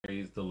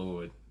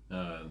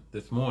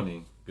this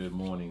morning, good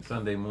morning,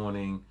 Sunday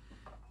morning.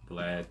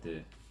 Glad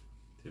to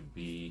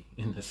be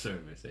in the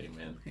service.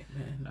 Amen.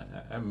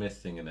 Amen. I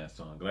miss singing that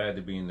song. Glad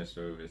to be in the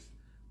service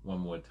one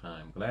more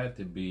time. Glad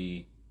to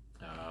be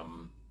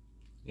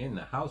in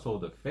the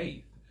household of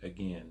faith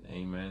again.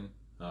 Amen.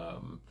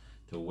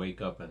 To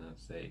wake up and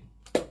say,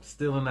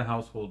 still in the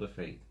household of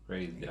faith.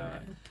 Praise Amen.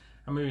 God.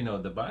 I mean,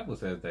 the Bible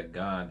says that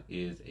God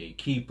is a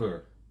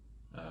keeper.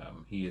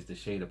 He is the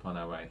shade upon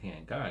our right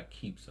hand. God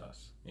keeps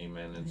us.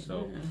 Amen. And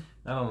so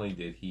not only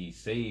did he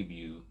save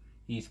you,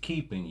 he's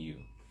keeping you.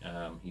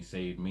 He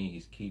saved me.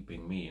 He's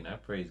keeping me. And I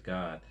praise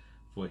God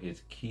for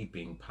his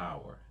keeping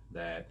power,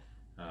 that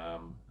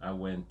I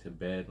went to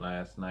bed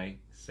last night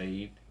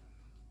saved,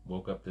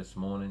 woke up this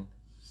morning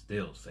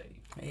still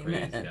saved.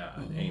 Amen. Praise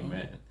God.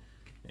 Amen.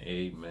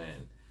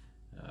 Amen.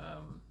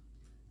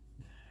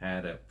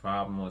 Had a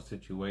problem or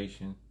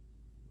situation,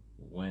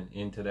 went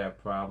into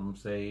that problem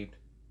saved,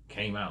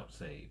 came out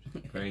saved.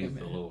 Praise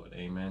the Lord.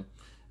 Amen.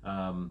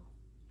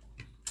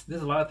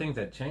 There's a lot of things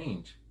that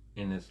change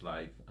in this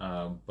life,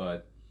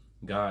 but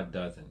God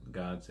doesn't.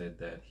 God said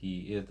that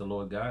he is the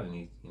Lord God,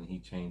 and he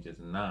changes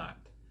not,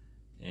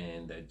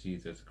 and that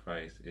Jesus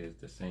Christ is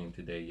the same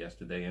today,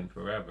 yesterday, and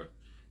forever.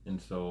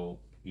 And so,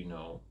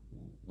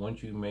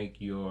 once you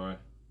make your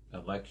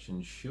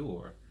election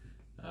sure,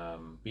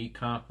 be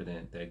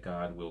confident that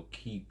God will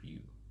keep you.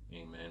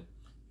 Amen.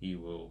 He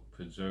will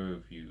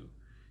preserve you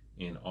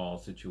in all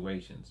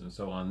situations. And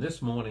so on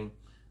this morning,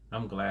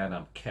 I'm glad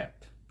I'm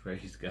kept.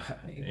 Praise God.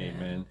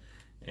 Amen.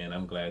 And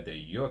I'm glad that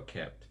you're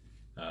kept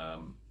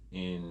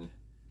in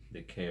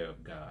the care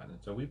of God. And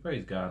so we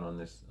praise God on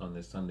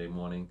this Sunday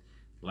morning.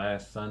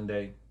 Last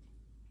Sunday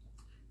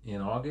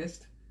in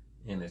August,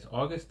 and it's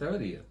August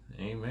 30th.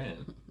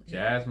 Amen.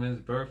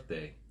 Jasmine's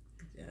birthday.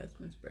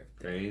 Jasmine's birthday.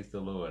 Praise the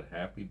Lord.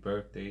 Happy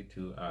birthday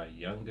to our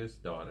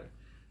youngest daughter.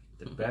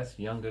 The best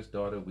youngest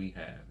daughter we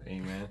have.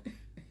 Amen.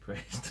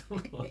 Praise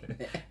the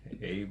Lord.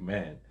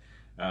 Amen.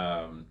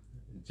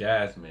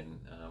 Jasmine,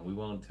 we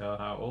won't tell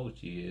how old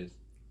she is.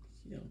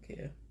 She don't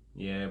care.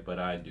 Yeah, but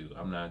I do.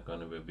 I'm not going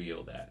to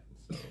reveal that.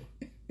 So,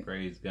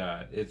 praise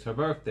God. It's her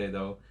birthday,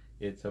 though.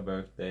 It's her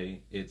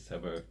birthday. It's her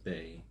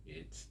birthday.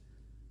 It's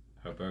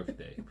her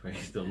birthday.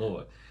 Praise the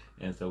Lord.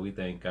 And so we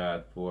thank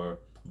God for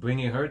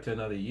bringing her to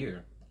another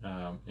year.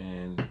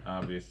 And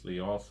obviously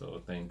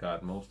also thank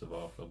God most of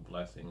all for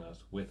blessing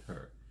us with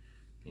her.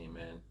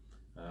 Amen.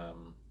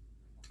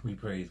 We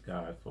praise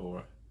God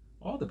for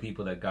all the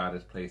people that God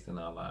has placed in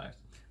our lives.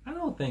 I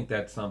don't think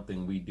that's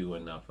something we do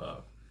enough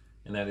of,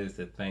 and that is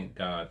to thank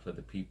God for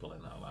the people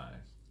in our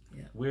lives.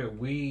 Yeah.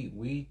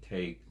 We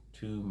take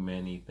too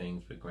many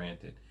things for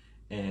granted,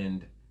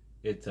 and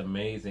it's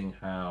amazing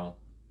how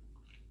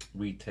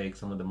we take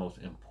some of the most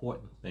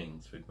important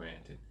things for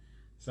granted.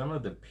 Some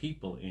of the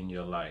people in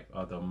your life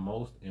are the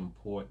most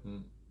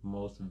important,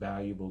 most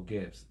valuable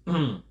gifts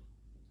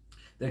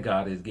that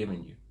God has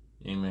given you.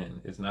 Amen.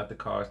 It's not the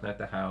car, it's not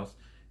the house,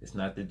 it's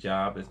not the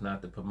job, it's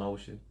not the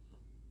promotion,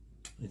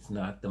 it's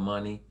not the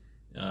money,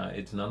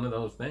 it's none of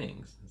those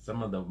things.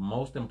 Some of the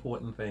most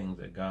important things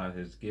that God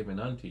has given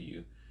unto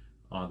you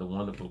are the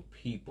wonderful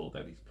people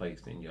that he's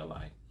placed in your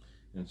life.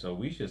 And so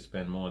we should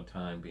spend more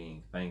time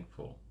being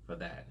thankful for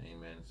that.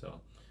 Amen.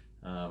 So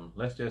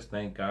let's just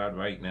thank God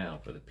right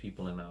now for the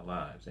people in our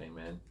lives.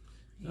 Amen.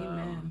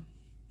 Amen.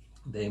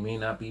 They may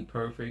not be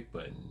perfect,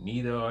 but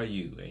neither are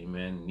you.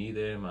 Amen.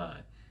 Neither am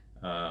I.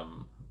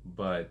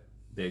 But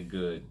they're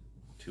good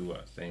to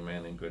us.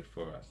 Amen. And good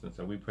for us. And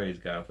so we praise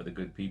God for the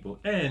good people.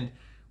 And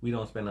we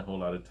don't spend a whole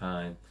lot of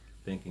time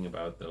thinking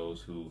about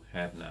those who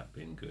have not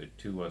been good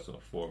to us or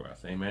for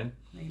us. Amen.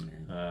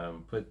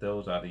 Amen. Put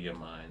those out of your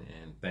mind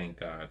and thank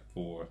God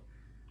for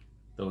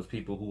those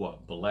people who are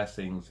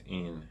blessings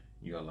in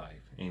your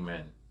life.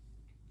 Amen.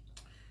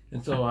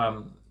 And so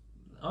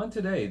on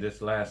today,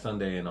 this last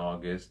Sunday in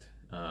August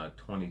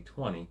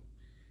 2020,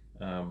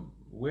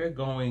 we're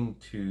going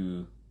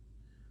to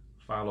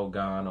follow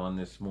God on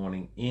this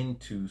morning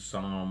into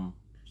Psalm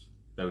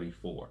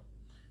 34.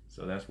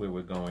 So that's where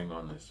we're going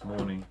on this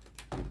morning.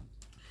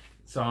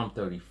 Psalm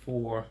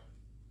 34,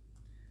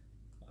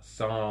 a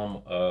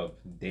psalm of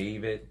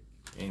David.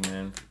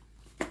 Amen.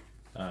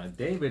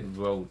 David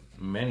wrote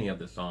many of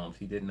the psalms.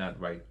 He did not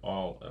write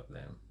all of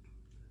them.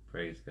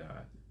 Praise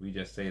God. We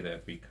just say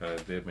that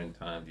because there have been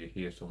times you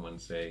hear someone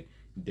say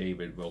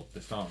David wrote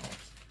the psalms.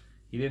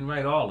 He didn't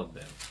write all of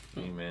them.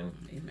 Amen.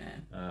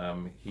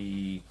 Amen.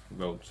 He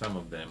wrote some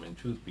of them, and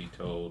truth be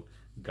told,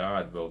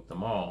 God wrote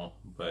them all,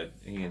 but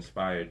he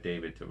inspired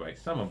David to write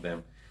some of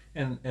them.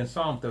 And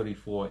Psalm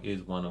 34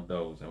 is one of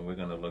those, and we're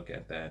going to look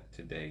at that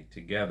today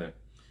together.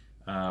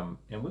 And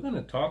we're going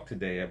to talk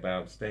today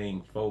about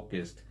staying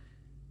focused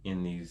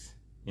in these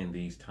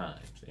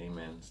times.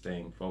 Amen.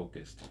 Staying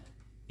focused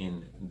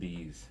in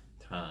these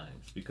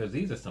times, because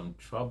these are some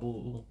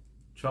troubled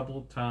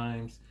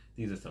times.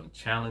 These are some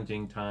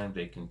challenging times.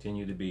 They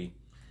continue to be,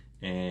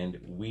 and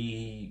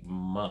we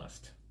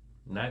must,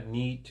 not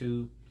need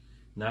to,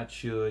 not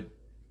should,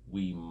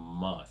 we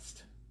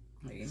must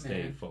Amen.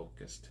 stay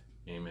focused.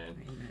 Amen.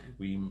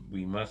 Amen.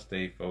 We must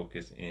stay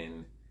focused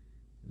in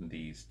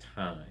these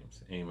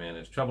times. Amen.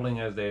 As troubling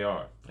as they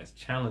are, as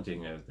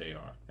challenging as they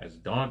are, as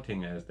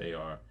daunting as they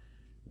are,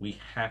 we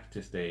have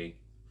to stay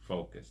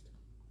focused.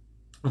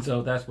 And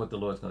so that's what the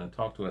Lord's going to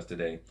talk to us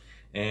today.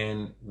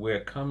 And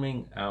we're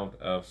coming out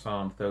of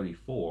Psalm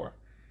 34,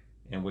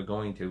 and we're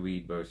going to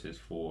read verses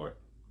 4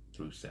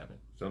 through 7.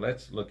 So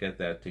let's look at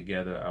that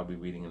together. I'll be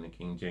reading in the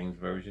King James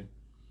Version.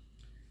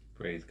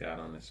 Praise God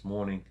on this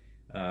morning.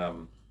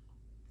 And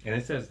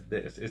it says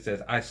this. It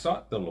says, I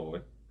sought the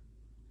Lord,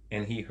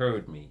 and he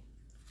heard me,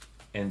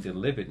 and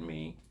delivered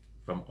me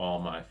from all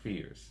my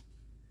fears.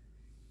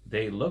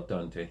 They looked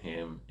unto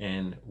him,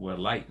 and were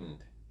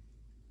lightened,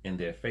 and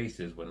their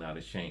faces were not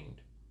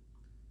ashamed.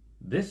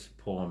 This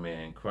poor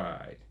man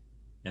cried,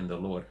 and the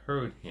Lord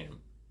heard him,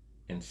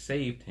 and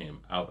saved him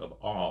out of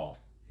all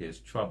his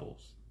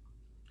troubles.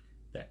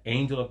 The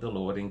angel of the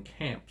Lord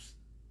encamps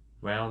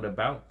round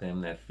about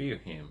them that fear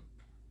him,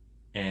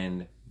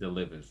 and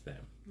delivers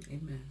them.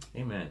 Amen.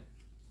 Amen.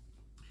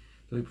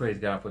 So we praise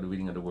God for the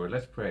reading of the word.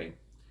 Let's pray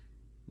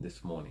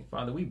this morning.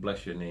 Father, we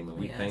bless your name, and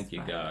we thank you,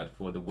 Father, God,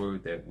 for the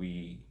word that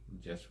we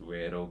just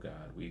read, oh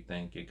God. We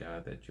thank you,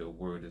 God, that your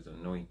word is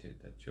anointed,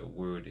 that your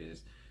word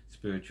is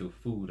spiritual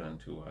food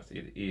unto us.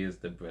 It is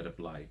the bread of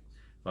life.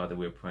 Father,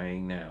 we're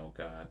praying now,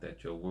 God,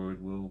 that your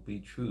word will be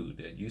true,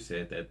 that you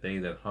said that they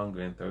that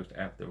hunger and thirst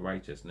after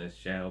righteousness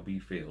shall be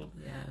filled.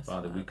 Yes,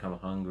 Father, we come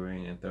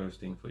hungering and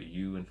thirsting for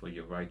you and for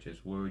your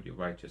righteous word, your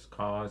righteous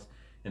cause.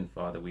 And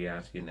Father, we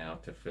ask you now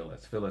to fill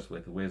us. Fill us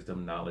with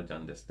wisdom, knowledge,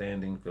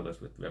 understanding. Fill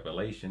us with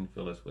revelation.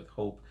 Fill us with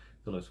hope.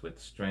 Fill us with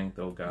strength,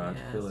 oh God.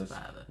 Yes, fill us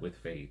Father, with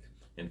faith.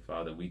 And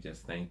Father, we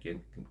just thank you,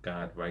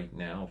 God, right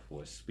now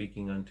for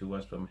speaking unto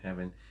us from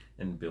heaven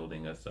and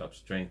building us up,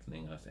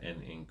 strengthening us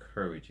and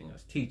encouraging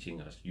us,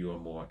 teaching us your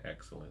more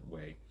excellent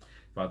way.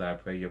 Father, I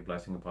pray your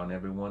blessing upon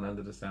everyone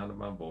under the sound of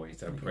my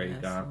voice. I pray,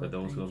 yes, God, for Lord,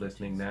 those who are thank you,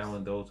 listening Jesus. now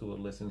and those who will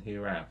listen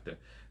hereafter.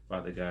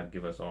 Father God,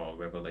 give us all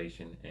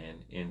revelation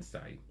and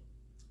insight.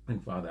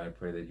 And Father, I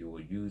pray that you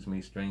will use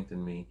me,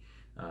 strengthen me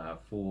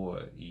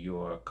for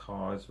your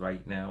cause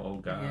right now, oh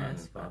God.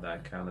 Yes, and Father, I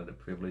count it a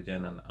privilege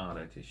and an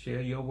honor to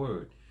share your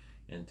word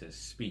and to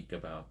speak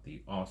about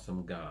the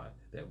awesome God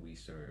that we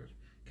serve.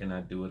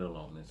 Cannot do it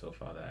alone. And so,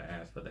 Father, I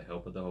ask for the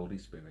help of the Holy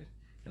Spirit,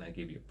 and I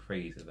give you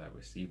praise as I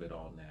receive it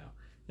all now.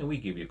 And we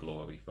give you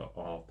glory for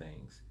all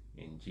things.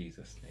 In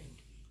Jesus' name,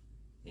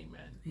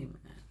 amen.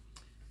 Amen.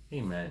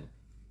 Amen.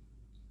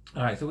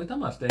 All right, so we're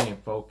talking about staying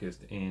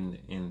focused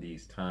in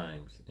these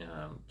times,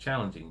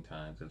 challenging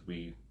times, as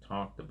we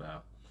talked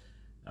about.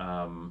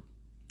 And,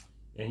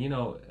 you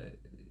know,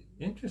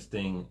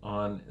 interesting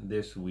on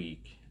this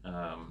week,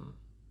 I'm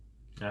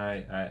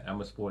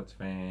a sports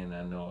fan.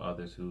 I know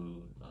others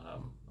who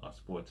are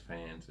sports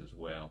fans as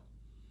well.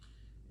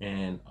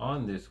 And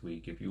on this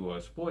week, if you are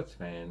a sports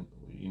fan,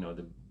 you know,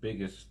 the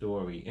biggest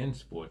story in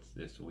sports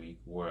this week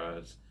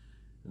was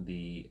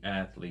the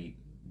athlete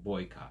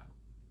boycott.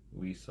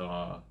 We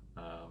saw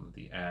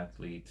the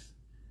athletes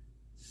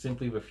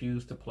simply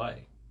refuse to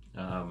play.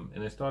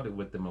 And it started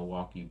with the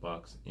Milwaukee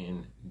Bucks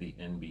in the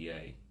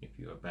NBA, if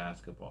you're a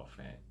basketball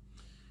fan.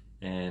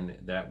 And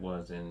that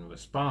was in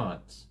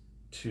response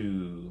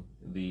to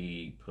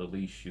the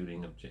police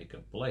shooting of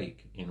Jacob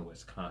Blake in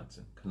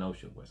Wisconsin,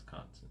 Kenosha,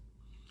 Wisconsin.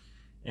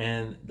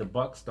 And the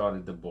Bucks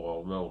started the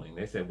ball rolling.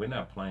 They said, we're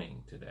not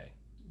playing today.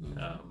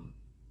 Mm-hmm.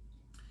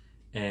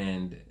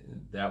 And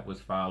that was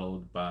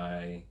followed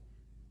by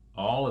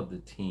all of the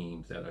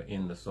teams that are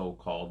in the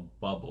so-called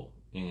bubble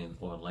in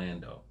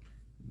Orlando,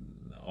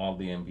 all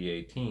the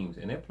NBA teams,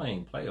 and they're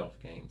playing playoff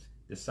games,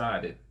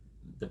 decided,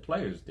 the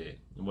players did.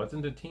 It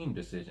wasn't a team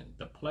decision.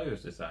 The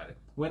players decided,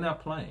 we're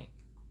not playing.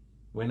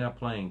 We're not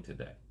playing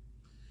today.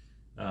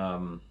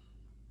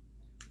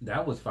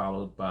 That was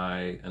followed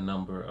by a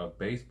number of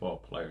baseball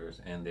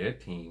players and their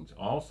teams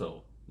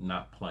also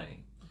not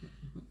playing.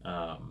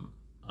 I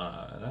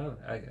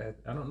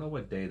don't know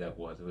what day that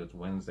was. It was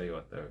Wednesday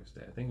or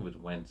Thursday. I think it was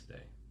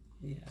Wednesday.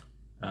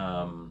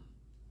 Yeah.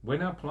 We're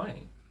not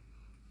playing.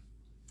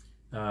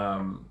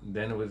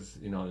 Then it was,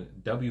 you know,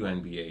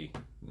 WNBA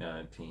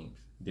teams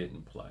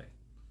didn't play.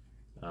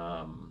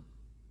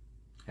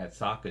 Had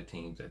soccer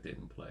teams that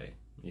didn't play.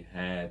 You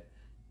had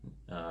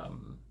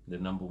the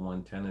number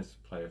one tennis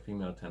player,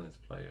 female tennis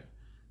player.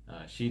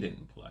 She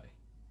didn't play.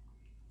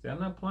 They're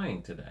not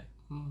playing today.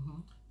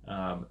 Mm-hmm.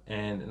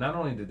 And not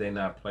only did they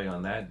not play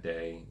on that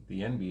day,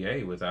 the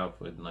NBA was out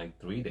for like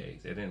 3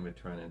 days. They didn't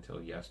return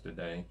until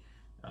yesterday.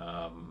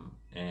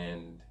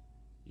 And,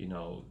 you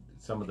know,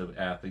 some of the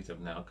athletes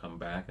have now come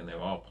back and they're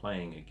all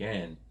playing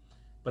again.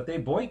 But they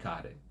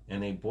boycotted.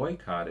 And they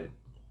boycotted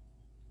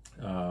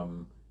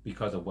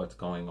because of what's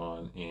going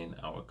on in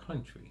our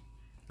country.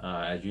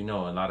 As you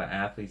know, a lot of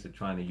athletes are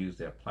trying to use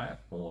their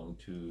platform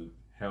to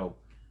help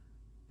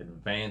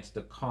advance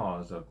the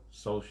cause of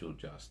social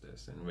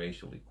justice and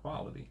racial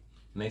equality.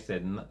 And they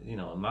said, you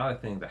know, a lot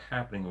of things are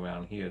happening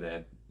around here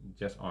that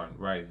just aren't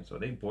right, and so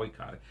they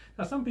boycotted.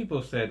 Now, some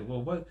people said,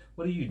 well, what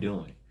are you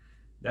doing?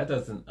 That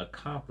doesn't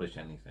accomplish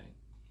anything.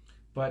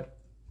 But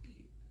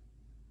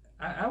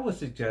I would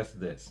suggest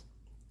this.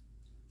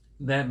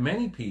 that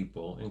many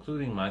people,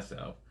 including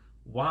myself,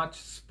 watch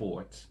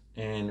sports,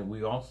 and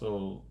we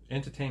also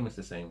entertainment's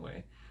the same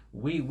way.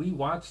 We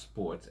watch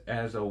sports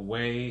as a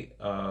way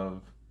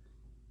of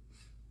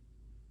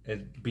as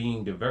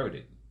being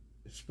diverted.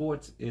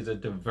 Sports is a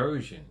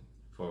diversion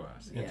for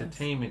us. Yes.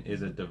 Entertainment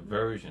is a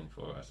diversion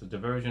for us. A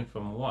diversion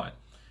from what?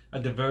 A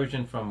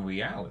diversion from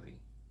reality,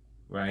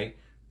 right?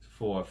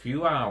 For a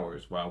few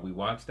hours while we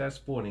watch that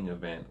sporting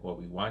event, or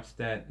we watch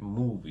that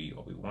movie,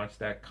 or we watch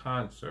that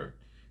concert,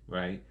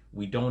 right?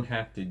 We don't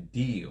have to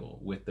deal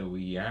with the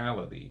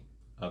reality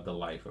of the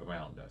life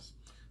around us.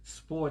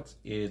 Sports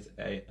is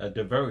a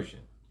diversion.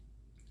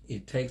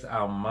 It takes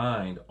our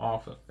mind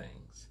off of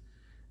things.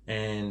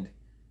 And,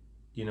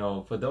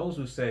 for those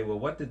who say, well,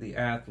 what did the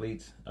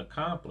athletes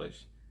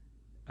accomplish?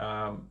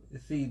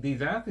 See,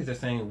 these athletes are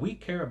saying, we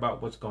care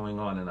about what's going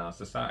on in our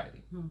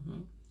society.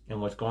 Mm-hmm.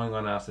 And what's going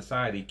on in our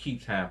society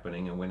keeps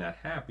happening, and we're not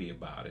happy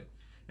about it.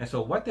 And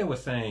so what they were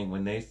saying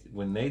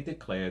when they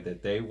declared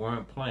that they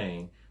weren't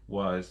playing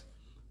was,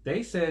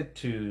 they said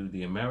to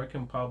the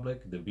American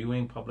public, the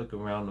viewing public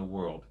around the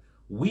world,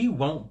 we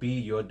won't be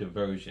your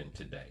diversion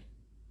today.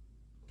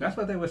 That's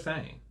what they were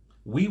saying.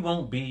 We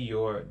won't be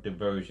your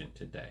diversion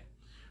today.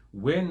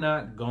 We're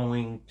not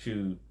going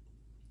to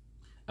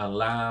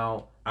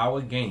allow our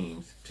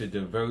games to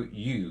divert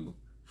you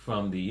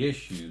from the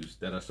issues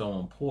that are so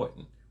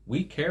important.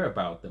 We care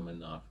about them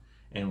enough,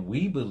 and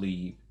we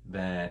believe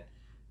that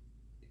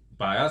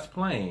by us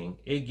playing,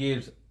 it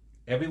gives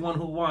everyone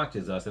who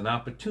watches us an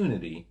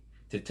opportunity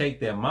to take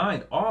their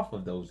mind off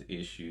of those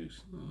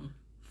issues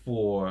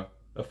for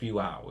a few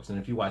hours. And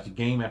if you watch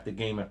game after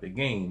game after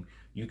game,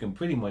 you can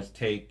pretty much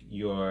take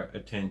your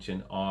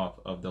attention off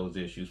of those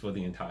issues for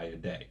the entire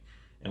day.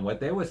 And what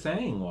they were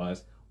saying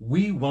was,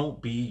 we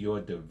won't be your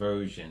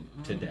diversion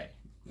today.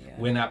 Yeah.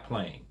 We're not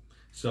playing.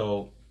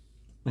 So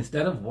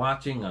instead of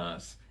watching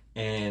us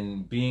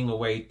and being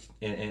away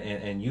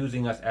and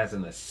using us as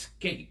an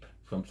escape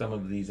from some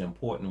of these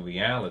important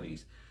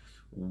realities,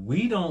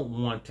 we don't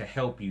want to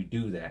help you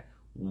do that.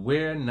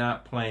 We're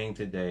not playing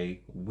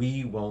today.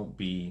 We won't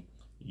be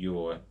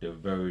your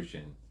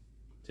diversion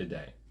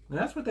today. And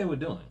that's what they were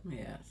doing.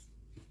 Yes.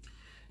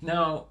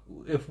 Now,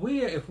 if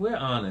we're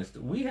honest,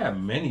 we have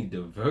many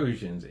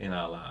diversions in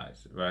our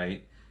lives,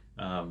 right?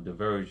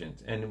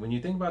 Diversions. And when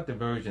you think about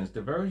diversions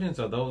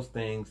are those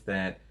things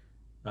that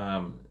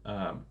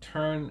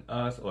turn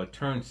us or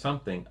turn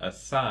something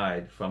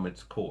aside from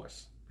its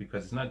course.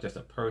 Because it's not just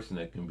a person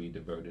that can be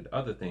diverted.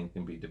 Other things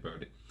can be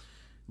diverted.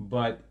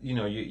 But,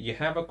 you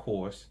have a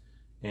course,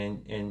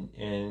 and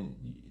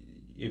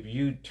if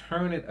you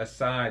turn it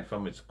aside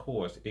from its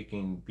course, it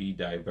can be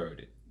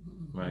diverted.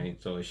 Right,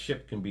 so a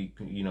ship can be,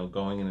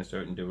 going in a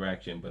certain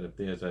direction, but if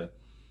there's a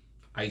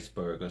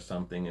iceberg or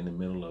something in the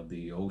middle of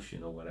the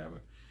ocean or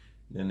whatever,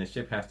 then the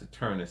ship has to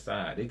turn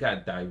aside. It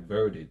got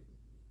diverted.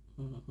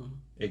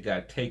 It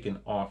got taken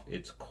off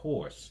its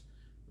course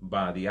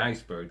by the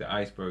iceberg. The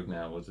iceberg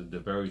now was a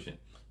diversion.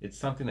 It's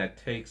something that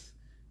takes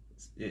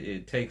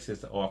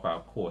us off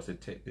our course.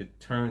 It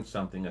turns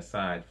something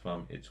aside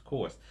from its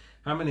course.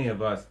 How many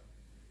of us,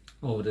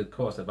 over the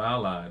course of our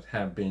lives,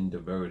 have been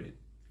diverted?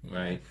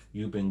 Right?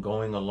 You've been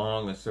going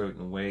along a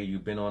certain way.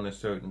 You've been on a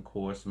certain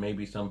course.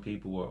 Maybe some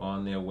people were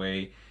on their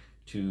way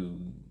to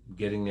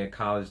getting their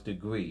college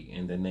degree,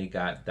 and then they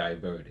got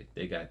diverted.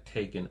 They got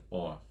taken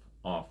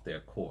off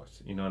their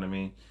course. You know what I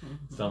mean?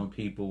 Some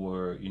people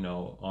were,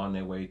 on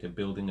their way to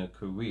building a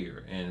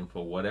career, and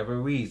for whatever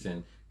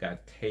reason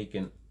got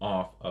taken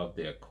off of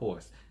their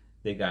course.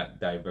 They got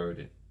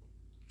diverted.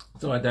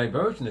 So a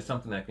diversion is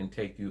something that can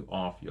take you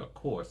off your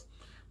course.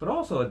 But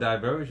also a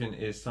diversion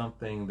is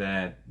something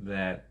that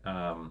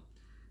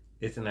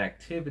it's an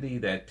activity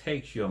that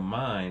takes your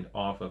mind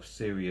off of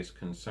serious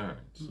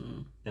concerns.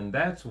 And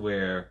that's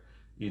where,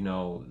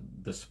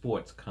 the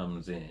sports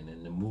comes in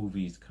and the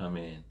movies come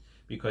in.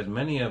 Because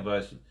many of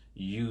us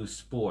use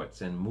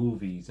sports and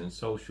movies and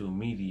social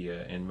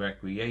media and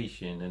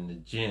recreation and the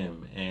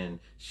gym and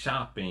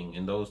shopping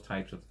and those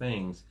types of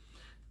things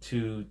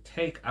to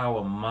take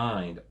our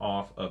mind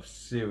off of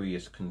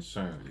serious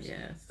concerns.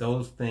 Yes.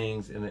 Those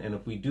things, and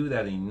if we do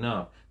that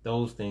enough,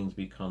 those things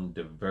become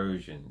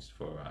diversions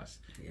for us.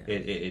 Yeah.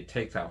 It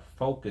takes our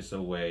focus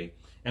away,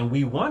 and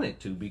we want it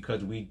to,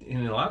 because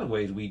in a lot of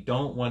ways, we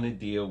don't want to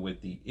deal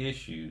with the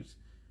issues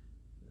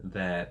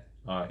that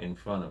are in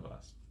front of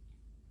us.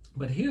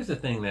 But here's the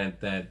thing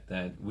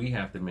that we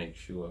have to make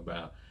sure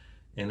about,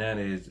 and that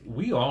is,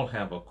 we all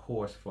have a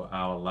course for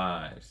our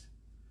lives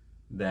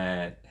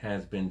that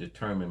has been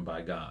determined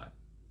by God.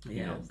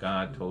 Yes.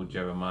 God told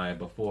Jeremiah,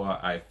 before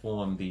I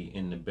formed thee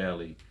in the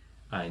belly,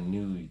 I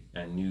knew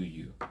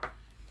you,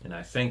 and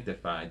I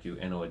sanctified you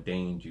and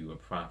ordained you a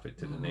prophet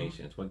to the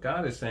nations. What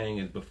God is saying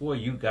is, before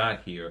you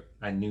got here,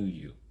 I knew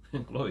you.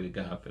 Glory to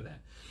God for that.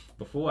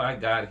 Before I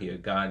got here,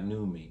 God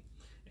knew me,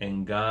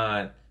 and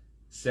God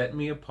set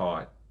me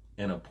apart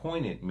and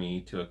appointed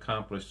me to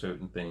accomplish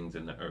certain things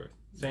in the earth.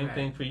 Same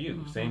thing for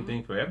you. Same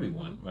thing for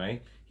everyone,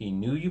 right? He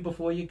knew you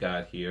before you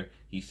got here.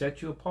 He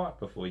set you apart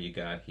before you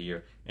got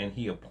here, and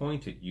he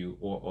appointed you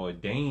or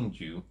ordained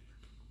you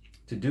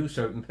to do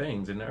certain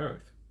things in the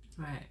earth.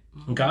 Right.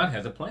 God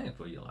has a plan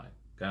for your life.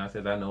 God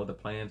says, I know the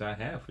plans I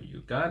have for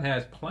you. God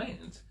has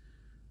plans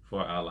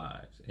for our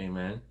lives.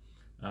 Amen.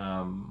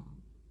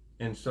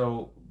 And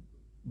so,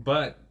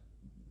 but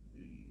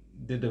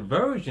the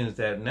diversions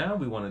that now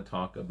we want to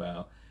talk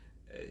about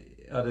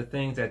are the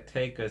things that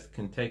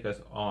can take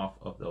us off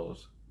of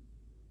those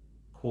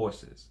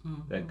courses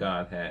that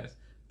God has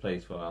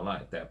placed for our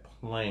life, that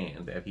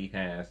plan that He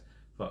has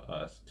for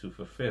us to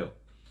fulfill.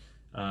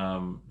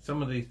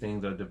 Some of these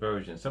things are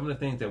diversions. Some of the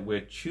things that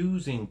we're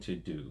choosing to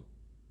do,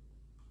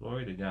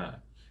 glory to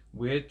God,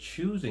 we're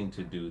choosing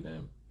to do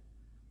them,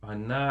 are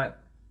not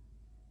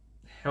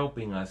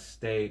helping us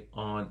stay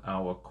on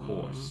our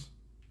course.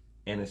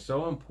 And it's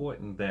so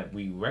important that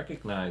we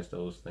recognize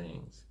those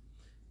things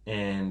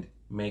and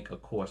make a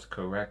course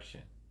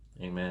correction.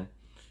 Amen.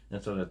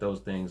 And so that those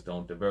things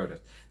don't divert us.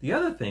 The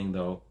other thing,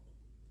 though,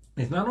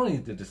 is not only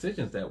the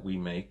decisions that we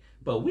make,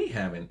 but we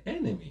have an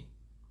enemy.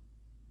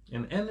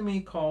 An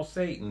enemy called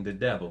Satan, the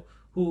devil,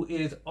 who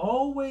is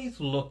always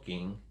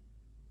looking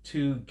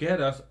to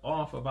get us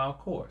off of our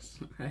course.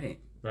 Right.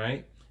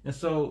 Right? And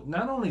so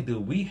not only do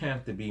we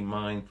have to be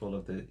mindful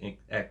of the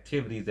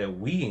activities that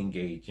we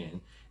engage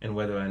in and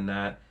whether or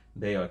not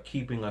they are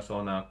keeping us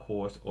on our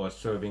course or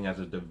serving as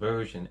a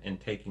diversion and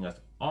taking us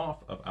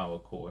off of our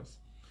course,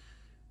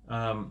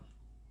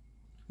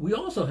 we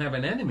also have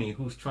an enemy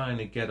who's trying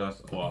to get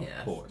us off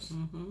course,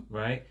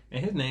 right?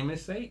 And his name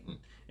is Satan.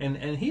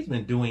 And he's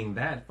been doing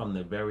that from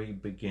the very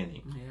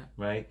beginning,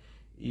 right?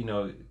 You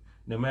know,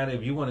 no matter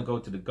if you want to go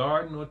to the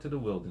garden or to the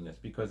wilderness,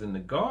 because in the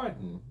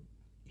garden,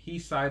 he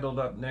sidled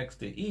up next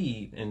to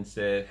Eve and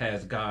said,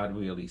 has God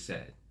really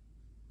said?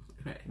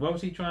 Right. What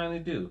was he trying to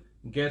do?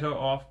 Get her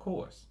off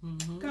course.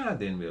 God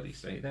didn't really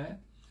say that.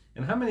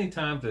 And how many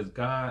times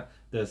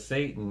does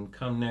Satan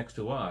come next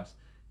to us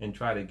and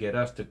try to get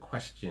us to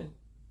question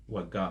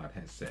what God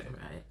has said?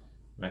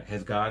 Right?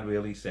 Has God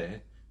really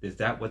said? Is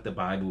that what the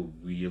Bible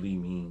really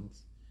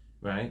means?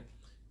 Right?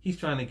 He's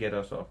trying to get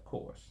us off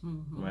course.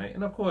 Right?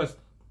 And of course,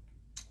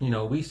 you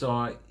know, we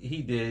saw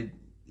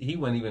he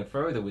went even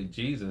further with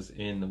Jesus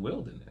in the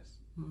wilderness,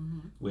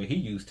 where he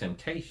used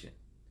temptation.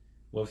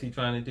 What was he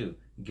trying to do?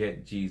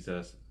 Get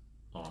Jesus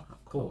off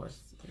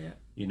course. Yeah.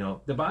 You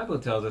know, the Bible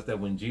tells us that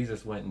when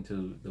Jesus went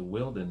into the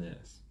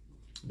wilderness,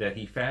 that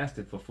he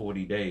fasted for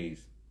 40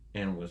 days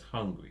and was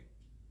hungry.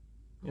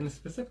 And it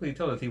specifically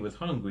told us he was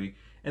hungry.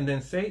 And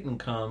then Satan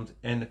comes,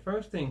 and the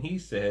first thing he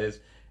says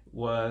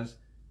was,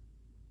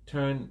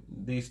 turn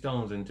these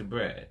stones into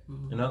bread.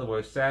 In other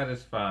words,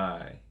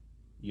 satisfy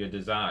your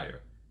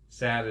desire.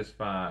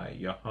 Satisfy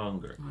your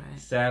hunger.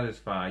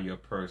 Satisfy your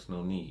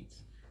personal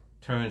needs.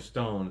 Turn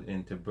stones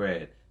into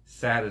bread.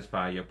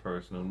 Satisfy your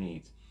personal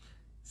needs.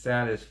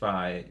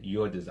 Satisfy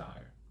your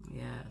desire.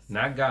 Yes.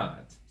 Not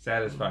God's.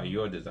 Satisfy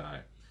your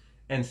desire.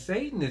 And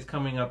Satan is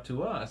coming up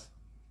to us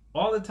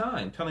all the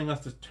time, telling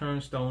us to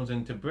turn stones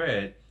into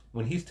bread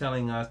when he's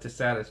telling us to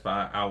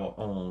satisfy our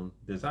own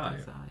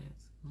desires.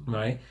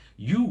 Right?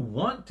 You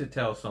want to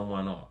tell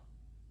someone off.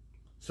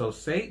 So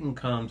Satan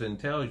comes and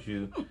tells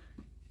you,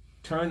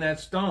 turn that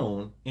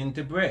stone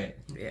into bread.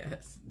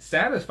 Yes.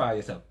 Satisfy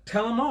yourself.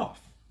 Tell them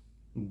off.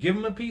 Give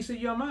them a piece of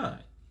your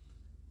mind.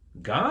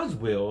 God's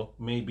will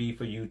may be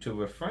for you to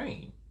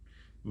refrain,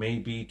 may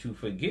be to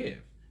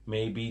forgive,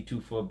 may be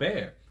to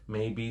forbear,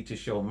 may be to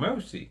show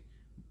mercy.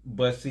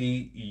 But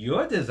see,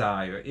 your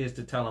desire is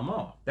to tell them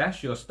off.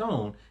 That's your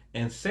stone.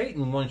 And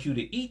Satan wants you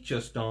to eat your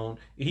stone.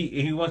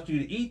 He wants you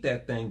to eat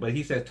that thing, but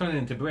he says turn it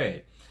into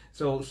bread.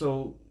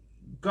 So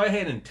go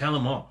ahead and tell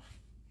him off.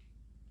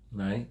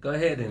 Right? Go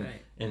ahead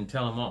and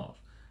tell him off.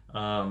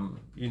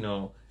 You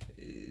know,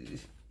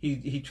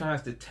 he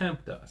tries to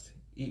tempt us.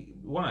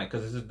 Why?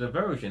 Because it's a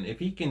diversion. If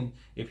he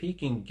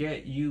can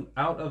get you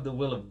out of the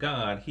will of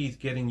God, he's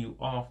getting you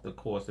off the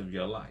course of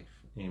your life.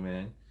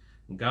 Amen.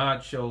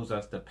 God shows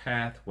us the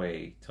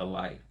pathway to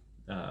life.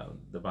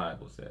 The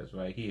Bible says,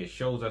 right? He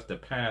shows us the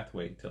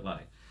pathway to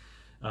life.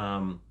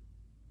 And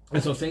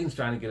so Satan's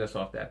trying to get us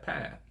off that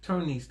path.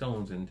 Turn these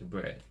stones into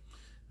bread.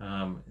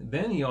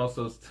 Then he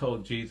also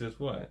told Jesus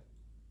what?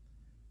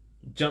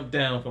 Jump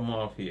down from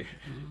off here.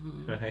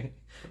 Right?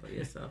 Throw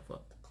yourself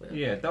off the cliff.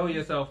 Yeah, throw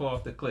yourself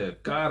off the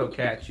cliff. God will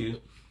catch you.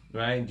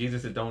 Right?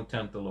 Jesus said, don't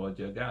tempt the Lord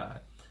your God.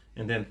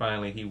 And then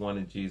finally he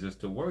wanted Jesus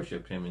to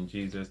worship him, and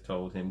Jesus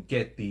told him,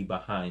 get thee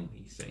behind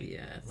me, Satan.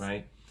 Yes.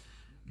 Right?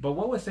 But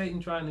what was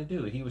Satan trying to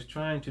do? He was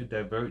trying to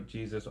divert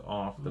Jesus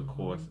off the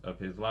course of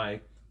his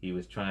life. He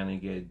was trying to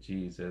get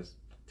Jesus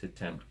to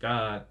tempt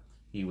God.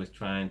 He was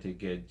trying to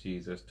get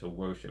Jesus to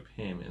worship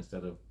him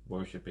instead of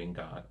worshiping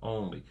God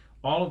only.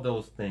 All of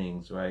those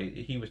things, right?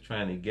 He was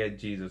trying to get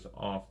Jesus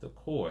off the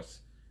course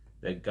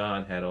that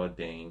God had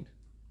ordained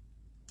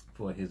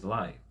for his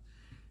life.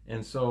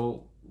 And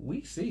so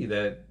we see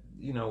that,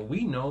 you know,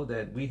 we know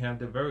that we have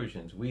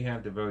diversions. We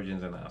have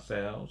diversions in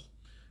ourselves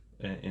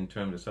in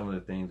terms of some of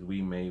the things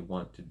we may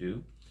want to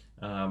do.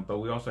 But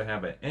we also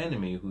have an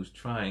enemy who's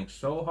trying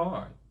so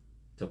hard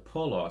to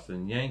pull us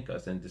and yank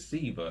us and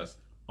deceive us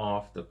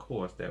off the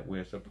course that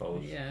we're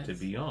supposed to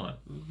be on.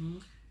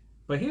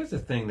 But here's the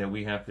thing that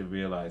we have to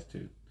realize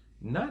too.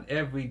 Not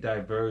every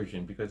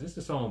diversion, because this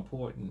is so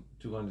important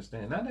to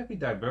understand, not every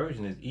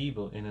diversion is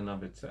evil in and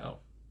of itself.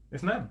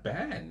 It's not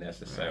bad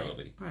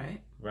necessarily.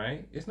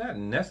 Right? It's not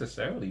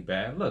necessarily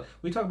bad. Look,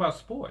 we talk about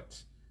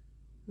sports.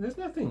 There's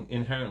nothing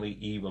inherently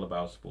evil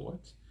about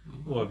sports.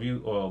 Or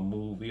or a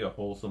movie, a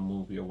wholesome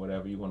movie, or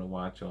whatever you want to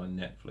watch on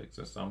Netflix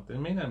or something. It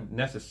may not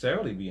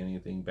necessarily be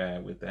anything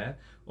bad with that,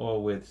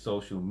 or with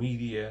social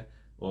media,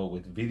 or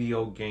with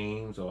video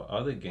games or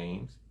other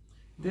games.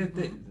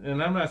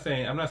 And I'm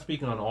not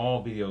speaking on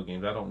all video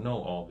games. I don't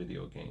know all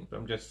video games. But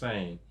I'm just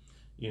saying,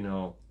 you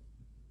know,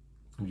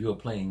 if you're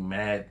playing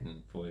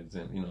Madden, for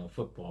example, a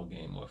football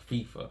game, or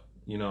FIFA,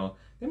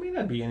 there may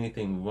not be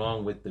anything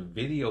wrong with the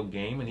video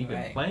game and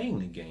even playing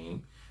the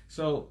game.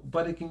 So,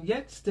 but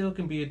it still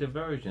can be a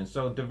diversion.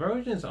 So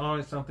diversions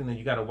aren't something that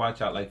you got to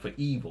watch out like for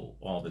evil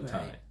all the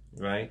time,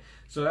 right?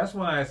 So that's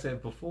why I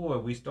said before,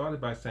 we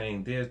started by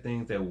saying there's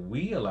things that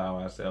we allow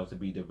ourselves to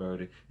be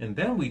diverted, and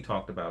then we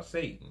talked about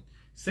Satan.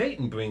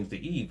 Satan brings the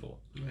evil,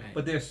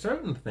 but there's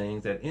certain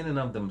things that in and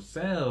of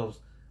themselves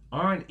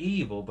aren't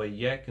evil, but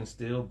yet can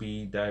still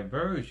be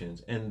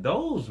diversions. And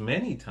those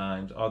many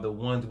times are the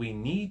ones we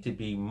need to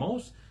be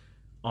most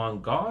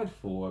on guard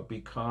for,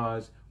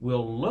 because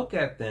we'll look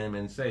at them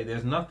and say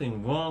there's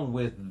nothing wrong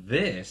with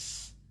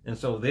this, and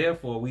so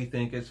therefore we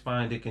think it's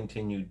fine to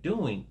continue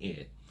doing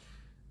it.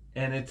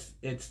 And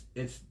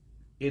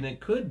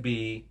it could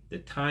be the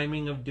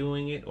timing of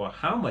doing it, or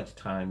how much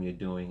time you're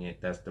doing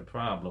it, that's the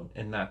problem,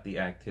 and not the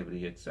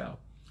activity itself.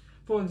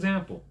 For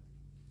example,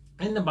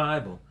 in the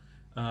Bible,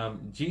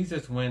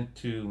 Jesus went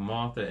to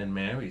Martha and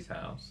Mary's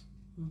house,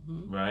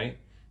 right?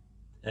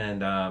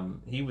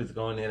 And he was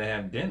going there to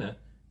have dinner,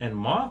 and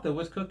Martha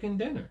was cooking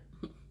dinner,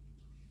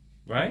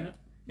 right?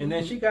 And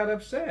then she got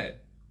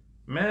upset.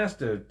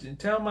 Master,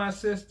 tell my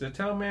sister,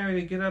 tell Mary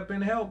to get up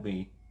and help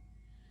me.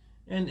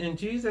 And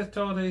Jesus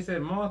told her, he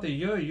said, Martha,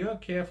 you're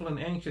careful and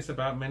anxious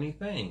about many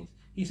things.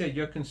 He said,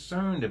 you're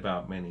concerned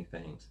about many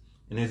things.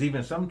 And there's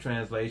even some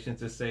translations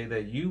that say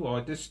that you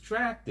are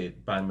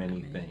distracted by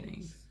many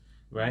things.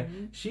 Right?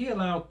 She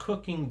allowed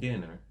cooking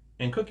dinner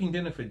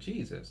for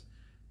Jesus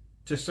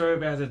to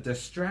serve as a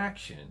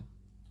distraction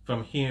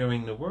from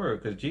hearing the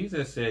word. Because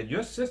Jesus said,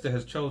 your sister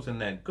has chosen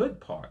that good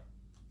part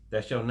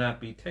that shall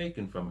not be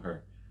taken from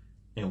her.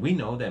 And we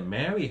know that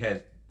Mary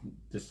has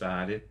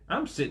decided,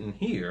 I'm sitting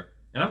here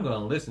and I'm going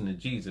to listen to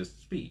Jesus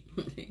speak.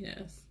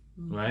 Yes.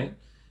 Right?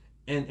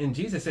 And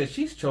Jesus said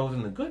she's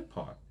chosen the good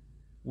part.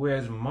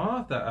 Whereas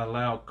Martha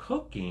allowed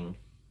cooking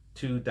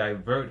to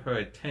divert her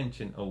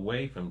attention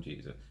away from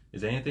Jesus.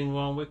 Is there anything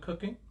wrong with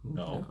cooking?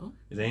 No.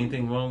 Is there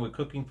anything wrong with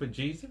cooking for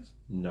Jesus?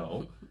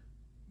 No.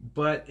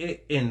 But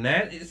in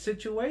that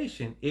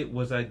situation, it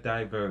was a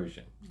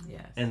diversion.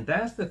 Yes. And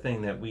that's the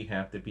thing that we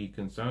have to be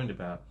concerned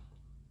about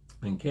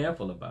and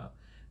careful about.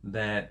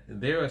 That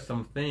there are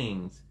some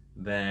things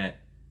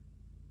that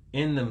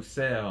in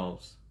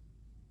themselves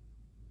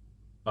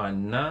are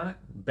not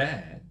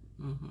bad.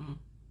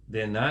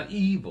 They're not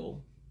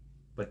evil,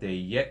 but they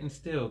yet and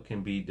still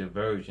can be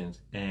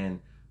diversions and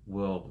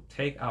will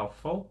take our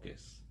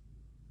focus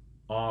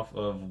off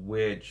of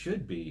where it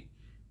should be.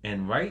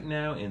 And right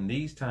now, in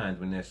these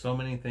times when there's so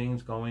many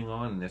things going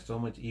on and there's so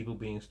much evil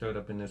being stirred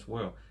up in this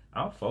world,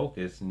 our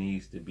focus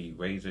needs to be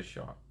razor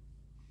sharp,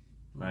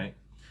 right?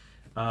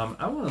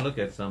 I want to look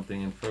at something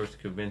in 1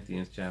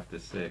 Corinthians chapter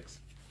 6.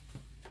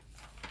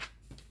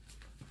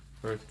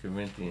 1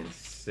 Corinthians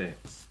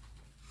 6.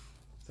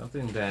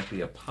 Something that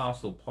the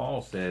Apostle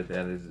Paul said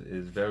that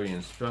is very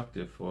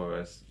instructive for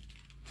us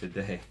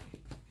today.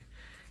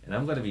 And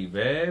I'm going to be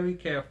very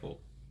careful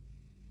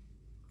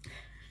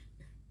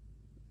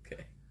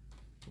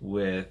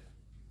with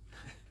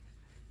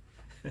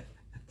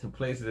the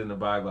places in the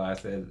Bible I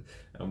said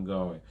I'm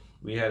going.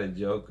 We had a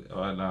joke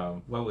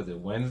on,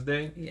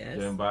 Wednesday? Yes.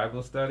 During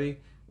Bible study,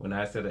 when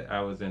I said that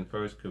I was in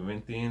 1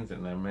 Corinthians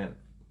and I meant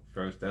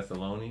 1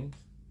 Thessalonians,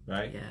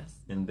 right? Yes.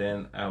 And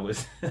then I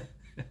was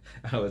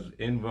I was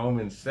in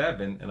Romans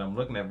 7, and I'm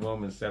looking at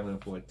Romans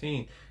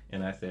 7:14,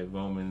 and I said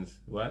Romans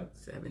what?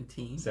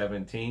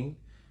 17.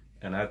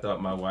 And I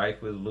thought my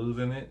wife was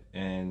losing it,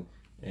 and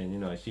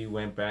she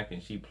went back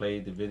and she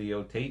played the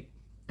videotape.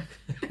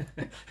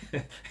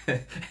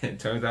 It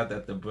turns out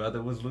that the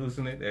brother was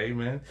losing it.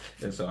 Amen.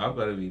 And so I'm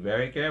going to be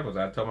very careful.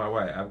 So I told my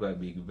wife, I'm going to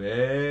be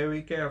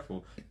very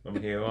careful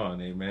from here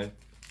on. Amen.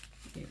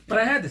 But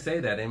I had to say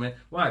that. Amen.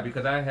 Why?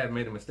 Because I had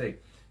made a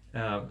mistake.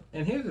 And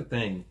here's the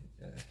thing.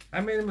 I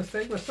made a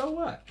mistake, but so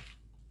what?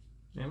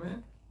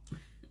 Amen.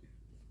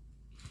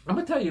 I'm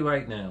going to tell you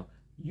right now,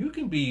 we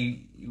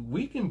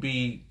can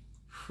be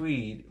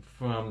freed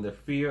from the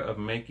fear of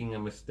making a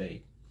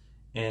mistake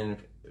and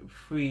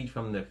freed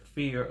from the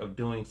fear of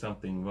doing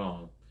something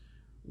wrong.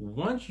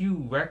 Once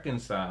you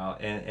reconcile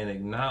and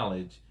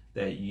acknowledge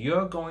that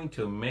you're going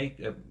to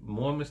make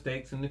more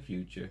mistakes in the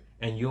future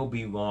and you'll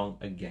be wrong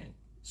again.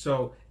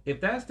 So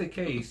if that's the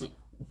case,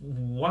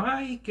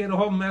 why get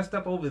all messed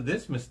up over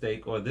this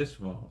mistake or this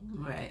wrong?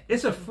 Right.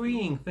 It's a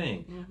freeing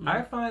thing.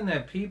 I find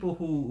that people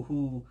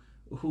who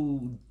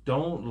who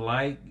don't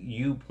like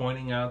you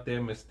pointing out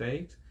their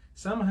mistakes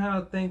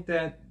somehow think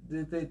that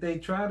they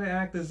try to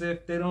act as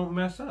if they don't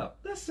mess up.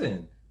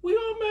 Listen, we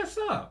all mess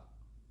up.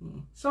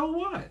 So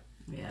what?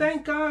 Yeah.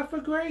 Thank God for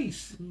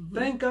grace.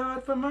 Thank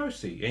God for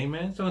mercy.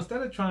 Amen. So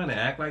instead of trying to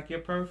act like you're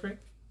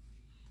perfect,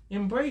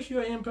 embrace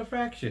your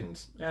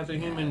imperfections as a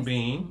human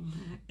being,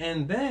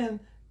 and then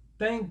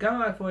thank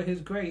God for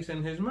his grace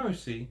and his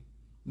mercy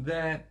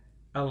that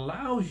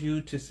allows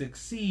you to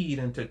succeed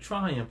and to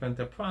triumph and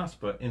to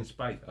prosper in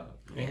spite of.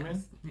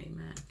 Amen.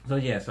 Yes.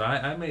 Amen. So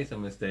I made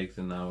some mistakes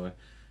in our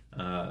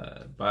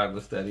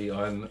Bible study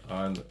on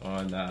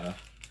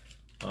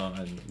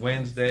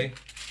Wednesday.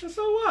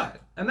 So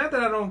what? And not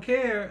that I don't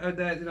care, or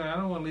that I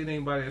don't want to lead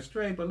anybody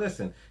astray. But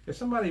listen, if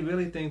somebody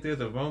really thinks there's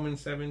a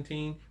Romans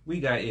 17, we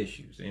got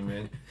issues.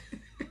 Amen.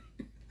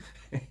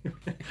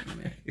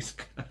 Praise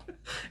God.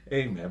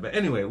 Amen. But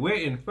anyway, we're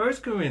in 1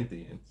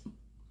 Corinthians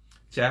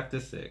chapter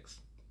 6.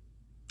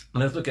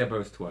 Let's look at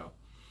verse 12.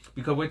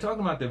 Because we're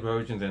talking about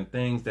diversions and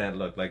things that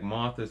look like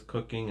Martha's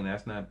cooking, and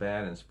that's not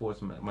bad, and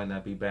sports might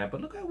not be bad.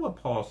 But look at what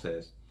Paul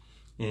says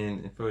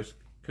in 1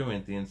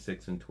 Corinthians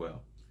 6 and 12.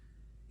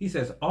 He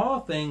says,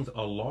 all things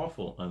are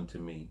lawful unto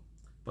me,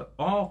 but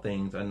all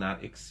things are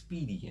not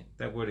expedient.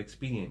 That word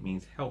expedient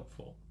means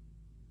helpful.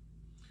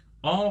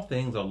 All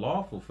things are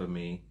lawful for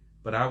me,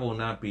 but I will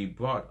not be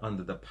brought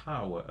under the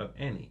power of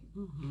any.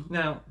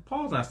 Now,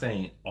 Paul's not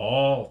saying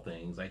all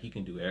things, like he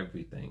can do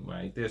everything,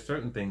 right? There's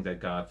certain things that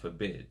God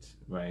forbids,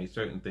 right?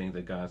 Certain things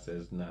that God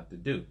says not to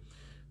do.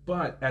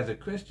 But as a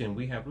Christian,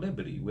 we have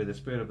liberty. Where the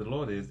Spirit of the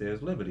Lord is,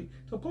 there's liberty.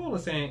 So Paul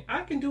is saying,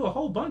 I can do a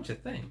whole bunch of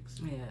things.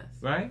 Yes.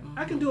 Right?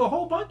 I can do a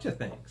whole bunch of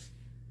things.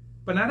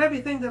 But not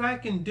everything that I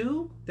can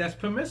do that's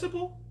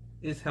permissible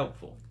is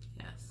helpful.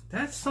 Yes.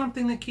 That's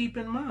something to keep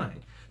in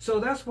mind. So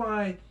that's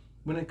why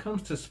when it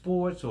comes to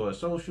sports or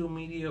social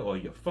media or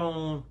your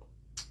phone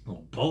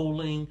or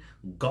bowling,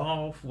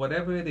 golf,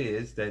 whatever it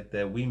is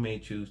that we may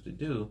choose to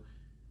do,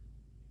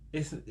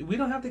 we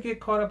don't have to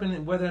get caught up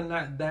in whether or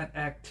not that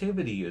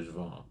activity is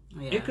wrong.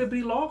 Yeah. It could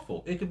be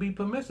lawful. It could be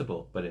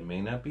permissible, but it may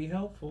not be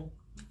helpful.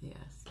 Yes.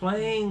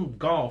 Playing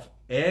golf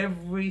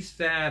every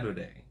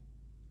Saturday,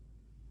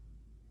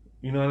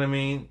 you know what I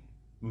mean,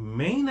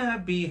 may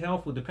not be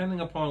helpful depending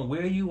upon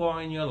where you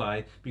are in your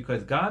life,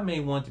 because God may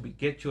want to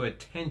get your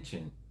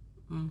attention,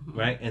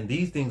 right? And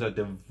these things are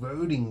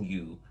diverting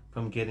you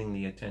from getting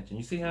the attention.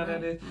 You see how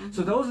that is?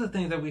 So those are the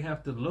things that we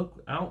have to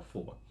look out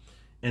for.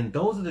 And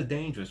those are the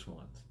dangerous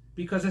ones.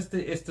 Because it's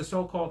the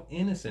so-called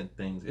innocent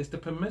things. It's the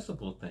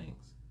permissible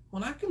things.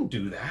 Well, I can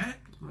do that.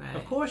 Right.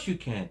 Of course you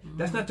can.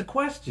 That's not the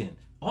question.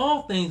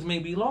 All things may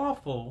be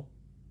lawful.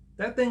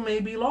 That thing may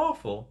be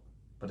lawful,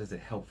 but is it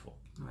helpful?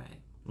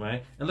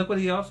 Right? And look what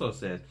he also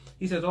says.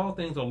 He says, all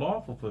things are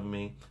lawful for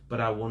me,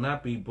 but I will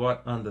not be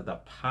brought under the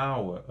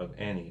power of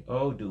any.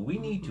 Oh, do we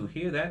need to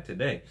hear that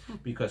today?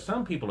 Because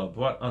some people are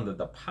brought under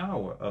the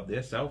power of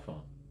their cell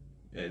phone.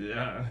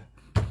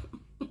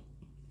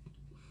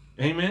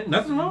 Amen.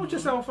 Nothing wrong with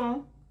your cell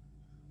phone.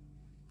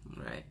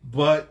 Right.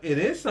 But it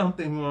is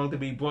something wrong to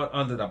be brought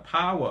under the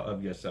power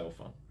of your cell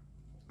phone.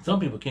 Some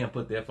people can't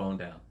put their phone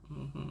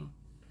down.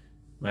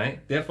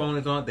 Right? Their phone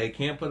is on. They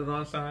can't put it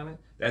on silent.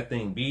 That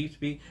thing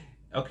beeps.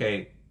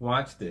 Okay,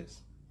 watch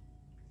this.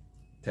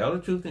 Tell the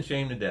truth and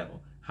shame the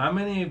devil. How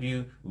many of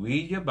you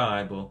read your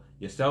Bible,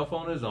 your cell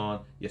phone is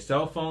on, your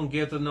cell phone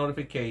gives a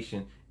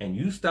notification, and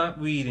you stop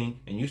reading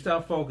and you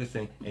stop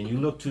focusing and you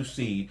look to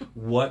see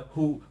what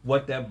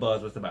that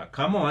buzz was about?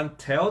 Come on,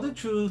 tell the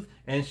truth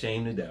and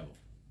shame the devil.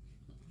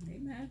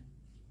 Amen.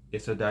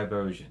 It's a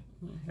diversion.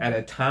 At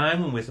a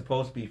time when we're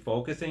supposed to be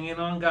focusing in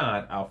on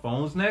God, our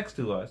phone's next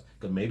to us,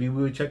 because maybe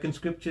we were checking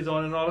scriptures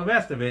on and all the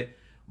rest of it,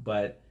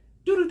 but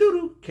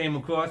doo-doo-doo-doo came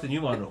across and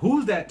you wonder,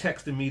 who's that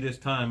texting me this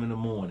time in the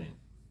morning?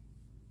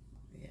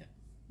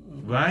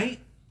 Right?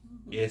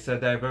 It's a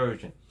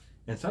diversion.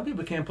 And some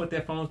people can't put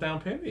their phones down,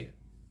 period.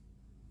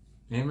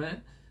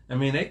 Amen? I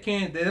mean, they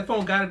can't, their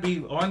phone got to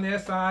be on their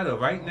side or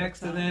right next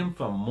to them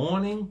from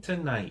morning to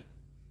night.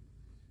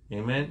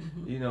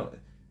 Amen? You know,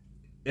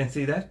 and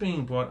see, that's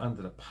being brought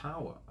under the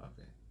power of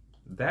it.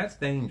 That's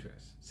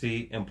dangerous.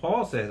 See, and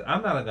Paul says,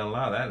 I'm not going to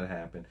allow that to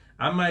happen.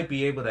 I might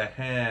be able to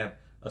have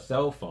a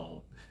cell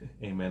phone.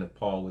 Amen. If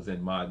Paul was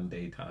in modern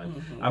day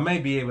time, I may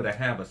be able to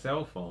have a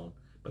cell phone,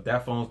 but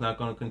that phone's not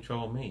going to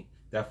control me.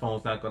 That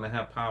phone's not going to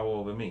have power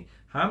over me.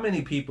 How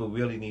many people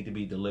really need to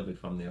be delivered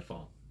from their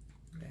phone?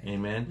 Right.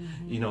 Amen.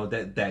 You know,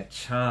 that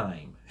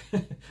chime,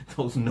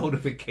 those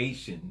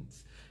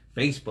notifications.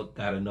 Facebook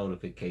got a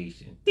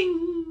notification.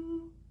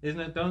 Ding! Isn't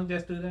it? Don't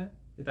just do that?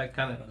 It's like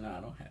kind of. No, I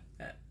don't have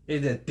that.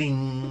 It's a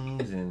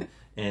dings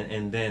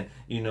and then,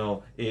 you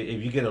know,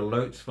 if you get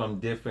alerts from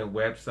different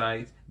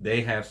websites,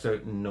 they have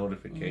certain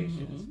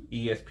notifications.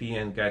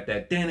 ESPN got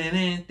that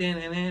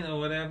din or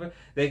whatever.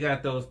 They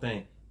got those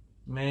things.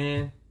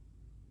 Man,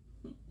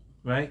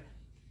 right?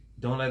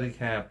 Don't let it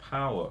have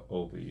power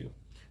over you.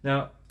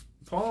 Now,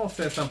 Paul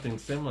says something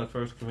similar in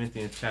 1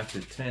 Corinthians chapter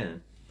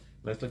 10.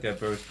 Let's look at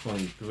verse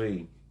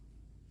 23.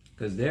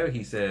 Because there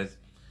he says,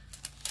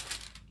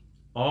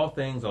 all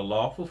things are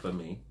lawful for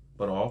me,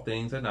 but all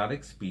things are not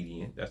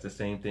expedient. That's the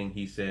same thing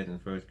he said in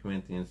 1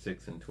 Corinthians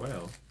 6 and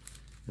 12.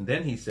 And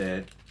then he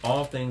said,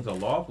 all things are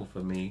lawful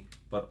for me,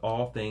 but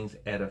all things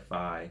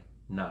edify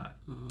not.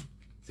 Mm-hmm.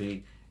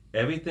 See,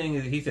 everything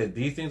is, he said,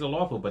 these things are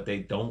lawful, but they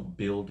don't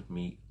build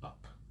me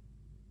up.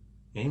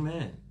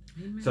 Amen.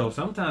 Amen. So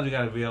sometimes we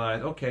got to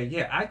realize, okay,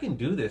 yeah, I can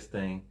do this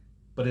thing,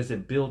 but is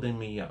it building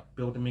me up?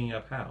 Building me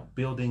up how?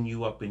 Building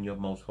you up in your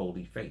most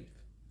holy faith.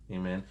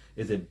 Amen.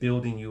 Is it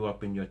building you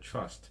up in your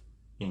trust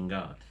in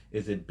God?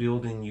 Is it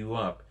building you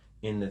up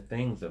in the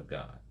things of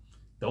God?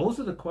 Those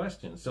are the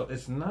questions. So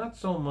it's not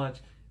so much,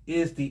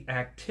 is the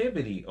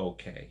activity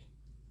okay?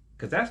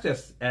 Because that's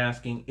just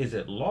asking, is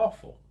it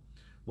lawful?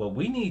 What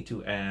we need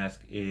to ask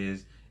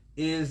is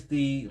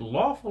the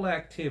lawful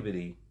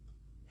activity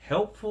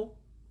helpful?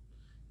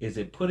 Is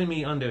it putting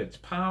me under its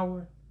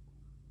power?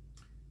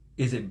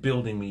 Is it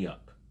building me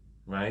up?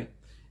 Right?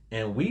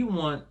 And we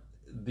want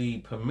the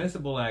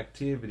permissible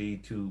activity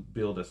to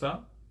build us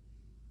up,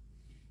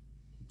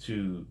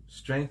 to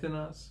strengthen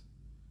us,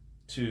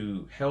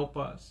 to help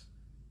us,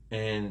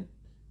 and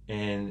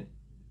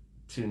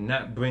to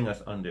not bring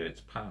us under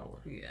its power.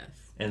 Yes.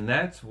 And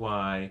that's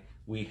why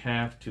we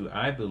have to,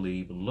 I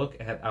believe, look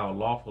at our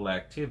lawful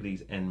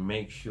activities and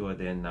make sure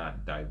they're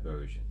not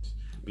diversions.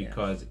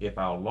 Because if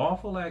our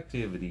lawful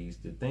activities,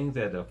 the things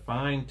that are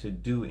fine to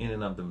do in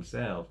and of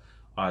themselves,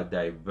 are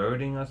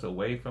diverting us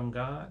away from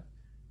God,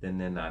 then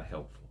they're not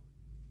helpful.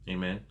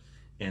 Amen.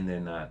 And they're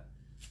not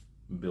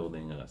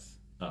building us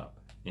up.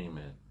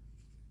 Amen.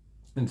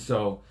 And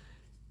so,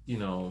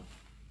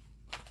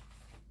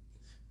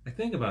 I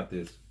think about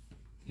this,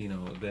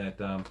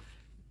 that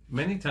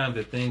many times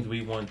the things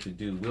we want to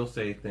do, we'll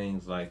say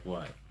things like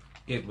what?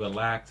 It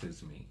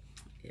relaxes me.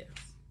 Yes.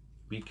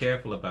 Be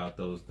careful about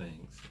those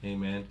things.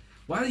 Amen.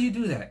 Why do you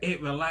do that?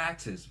 It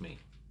relaxes me.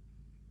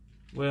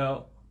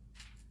 Well,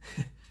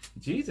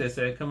 Jesus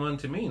said, come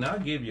unto me and I'll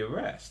give you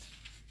rest.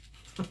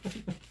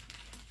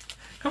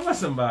 Come on,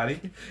 somebody.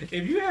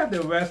 If you have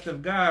the rest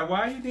of God,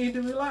 why you need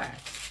to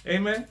relax?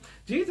 Amen.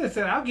 Jesus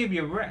said, I'll give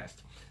you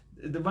rest.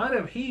 The writer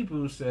of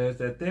Hebrews says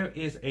that there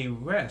is a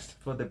rest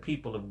for the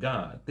people of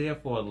God.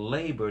 Therefore,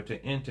 labor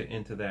to enter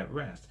into that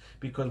rest.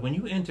 Because when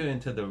you enter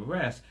into the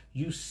rest,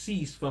 you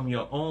cease from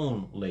your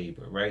own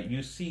labor, right?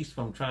 You cease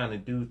from trying to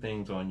do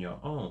things on your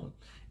own.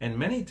 And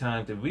many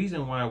times, the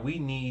reason why we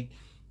need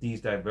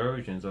these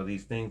diversions or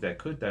these things that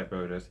could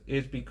divert us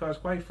is because,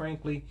 quite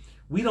frankly,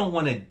 we don't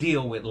want to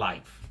deal with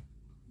life.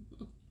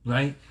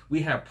 Right?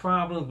 We have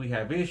problems, we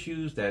have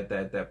issues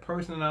that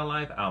person in our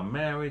life, our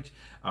marriage,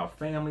 our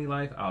family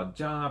life, our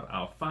job,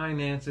 our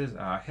finances,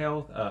 our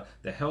health,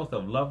 the health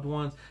of loved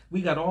ones.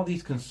 We got all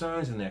these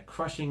concerns and they're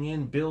crushing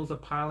in, bills are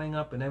piling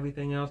up and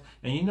everything else.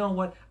 And you know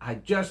what? I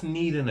just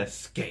need an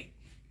escape.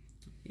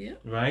 Yeah.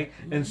 Right?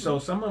 Mm-hmm. And so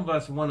some of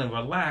us want to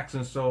relax,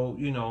 and so,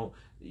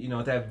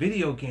 that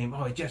video game,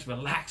 it just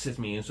relaxes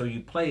me. And so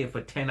you play it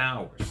for 10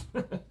 hours.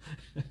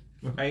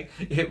 Right?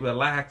 It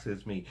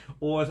relaxes me.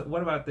 Or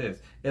what about this?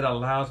 It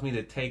allows me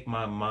to take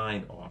my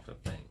mind off of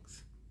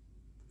things.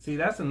 See,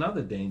 that's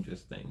another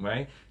dangerous thing,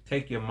 right?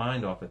 Take your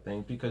mind off of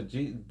things, because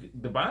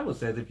the Bible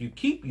says if you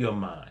keep your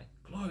mind,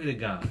 glory to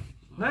God,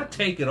 not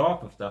take it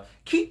off of stuff,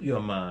 keep your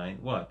mind,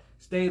 what?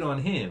 Stayed on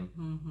Him,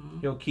 mm-hmm.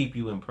 He'll keep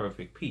you in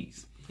perfect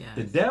peace. Yes.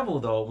 The devil,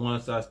 though,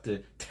 wants us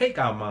to take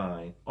our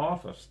mind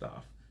off of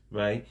stuff,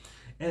 right?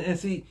 And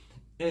see,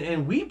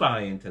 and we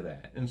buy into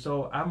that. And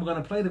so I'm going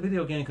to play the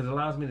video game because it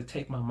allows me to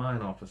take my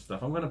mind off of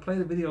stuff. I'm going to play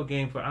the video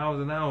game for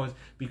hours and hours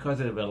because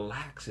it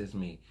relaxes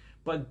me.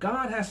 But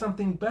God has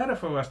something better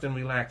for us than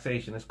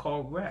relaxation. It's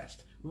called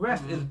rest.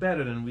 Rest is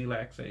better than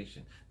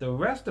relaxation. The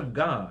rest of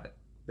God,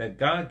 that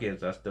God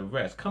gives us, the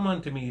rest. Come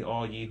unto me,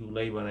 all ye who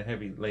labor and are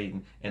heavy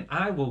laden, and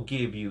I will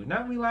give you,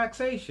 not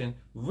relaxation,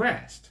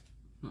 rest.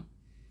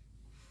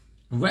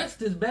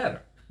 Rest is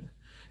better.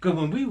 Because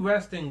when we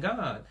rest in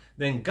God,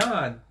 then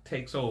God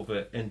takes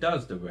over and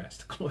does the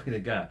rest. Glory to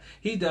God.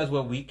 He does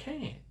what we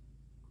can.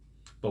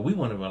 But we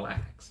want to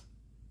relax.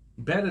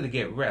 Better to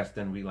get rest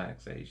than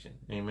relaxation.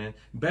 Amen.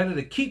 Better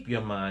to keep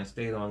your mind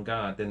stayed on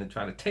God than to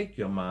try to take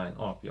your mind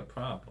off your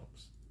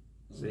problems.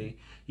 See,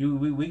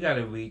 we got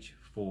to reach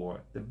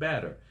for the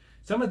better.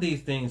 Some of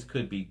these things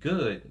could be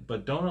good,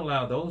 but don't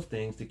allow those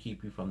things to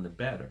keep you from the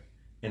better.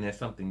 And there's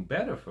something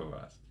better for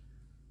us.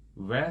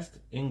 Rest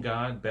in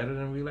God better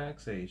than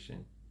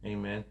relaxation.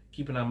 Amen.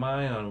 Keeping our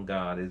mind on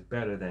God is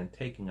better than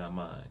taking our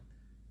mind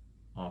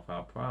off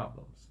our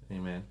problems.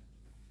 Amen.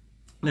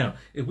 Now,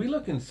 if we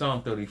look in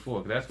Psalm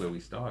 34, because that's where we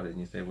started, and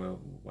you say, well,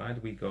 why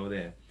did we go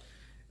there?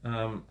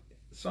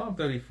 Psalm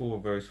 34,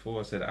 verse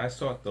 4 said, I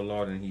sought the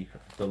Lord, and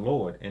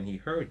he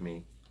heard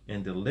me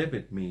and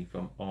delivered me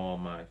from all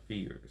my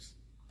fears.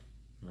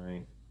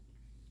 Right?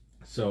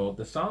 So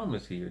the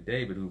psalmist here,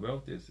 David, who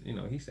wrote this,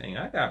 he's saying,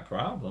 I got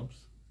problems,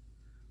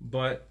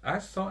 but I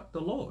sought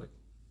the Lord.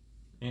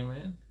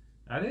 Amen.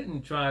 I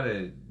didn't try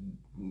to,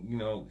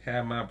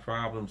 have my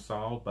problem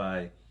solved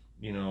by,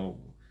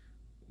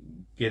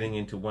 getting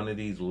into one of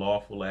these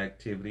lawful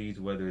activities,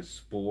 whether it's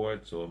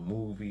sports or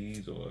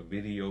movies or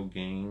video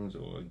games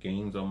or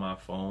games on my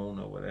phone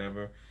or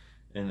whatever,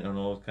 and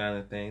those kind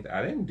of things.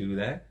 I didn't do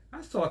that.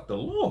 I sought the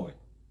Lord,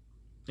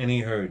 and He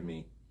heard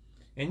me.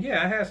 And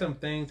yeah, I had some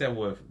things that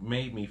were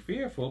made me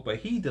fearful, but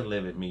He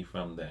delivered me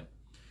from them.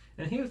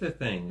 And here's the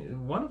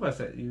thing: one of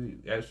us,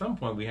 at some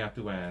point, we have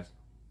to ask,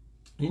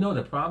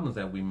 the problems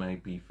that we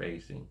might be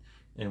facing,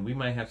 and we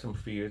might have some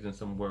fears and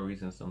some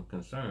worries and some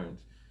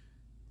concerns.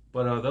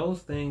 But are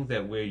those things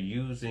that we're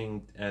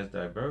using as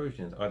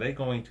diversions, are they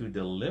going to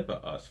deliver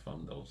us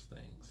from those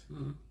things?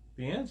 Mm.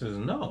 The answer is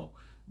no.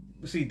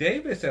 See,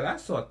 David said, I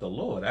sought the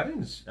Lord. I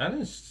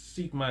didn't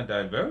seek my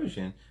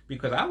diversion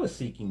because I was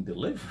seeking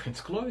deliverance.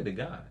 Glory to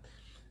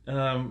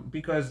God.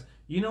 Because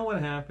you know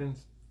what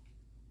happens?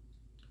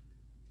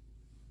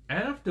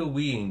 After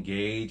we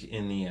engage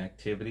in the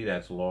activity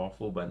that's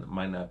lawful but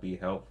might not be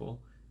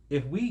helpful,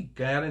 if we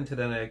got into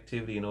that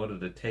activity in order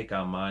to take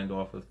our mind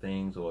off of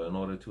things or in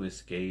order to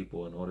escape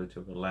or in order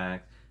to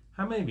relax,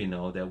 how many of you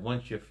know that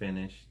once you're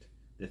finished,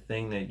 the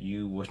thing that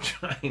you were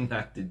trying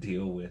not to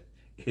deal with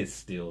is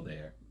still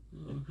there?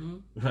 Mm-hmm.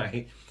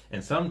 Right?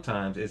 And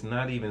sometimes it's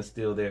not even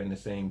still there in the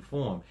same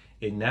form.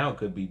 It now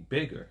could be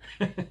bigger.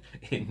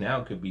 It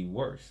now could be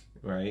worse,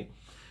 right?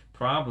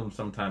 Problems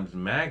sometimes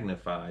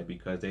magnify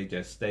because they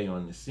just stay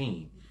on the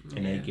scene.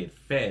 And they get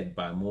fed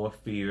by more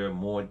fear,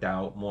 more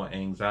doubt, more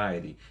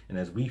anxiety. And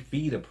as we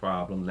feed a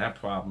problem, that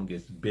problem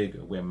gets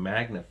bigger. We're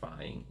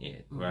magnifying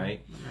it,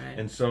 right? Right.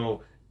 And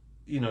so,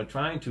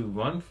 trying to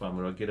run from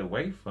it or get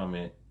away from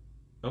it,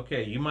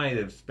 okay, you might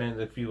have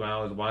spent a few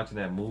hours watching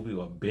that movie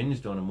or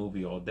binged on a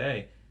movie all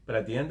day. But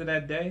at the end of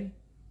that day,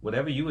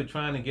 whatever you were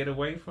trying to get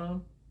away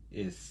from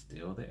is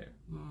still there,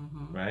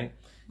 right?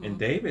 Mm-hmm. And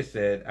David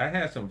said, I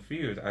had some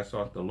fears. I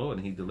sought the Lord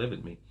and He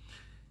delivered me.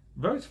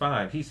 Verse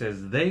 5, he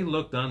says, they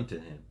looked unto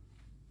Him,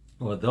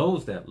 or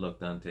those that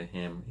looked unto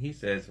Him, he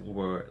says,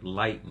 were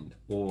lightened,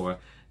 or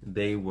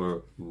they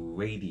were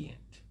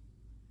radiant,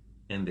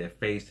 and their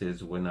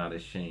faces were not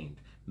ashamed.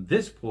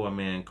 This poor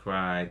man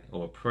cried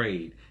or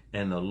prayed,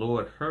 and the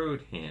Lord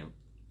heard him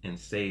and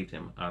saved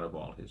him out of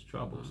all his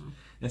troubles. Mm-hmm.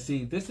 And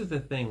see, this is the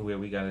thing where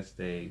we got to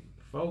stay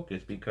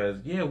focused, because,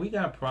 we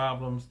got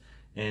problems,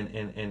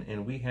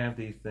 and we have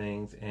these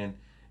things, and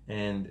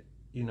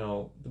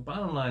the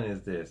bottom line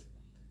is this.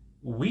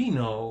 We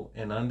know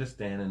and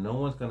understand, and no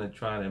one's going to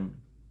try to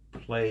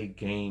play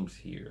games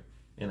here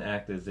and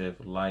act as if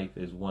life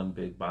is one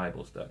big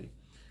Bible study.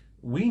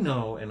 We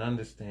know and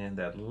understand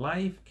that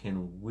life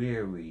can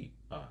weary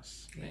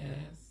us, man.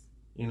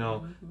 Yes.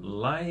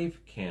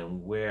 Life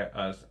can wear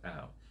us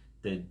out.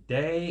 The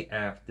day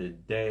after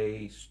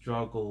day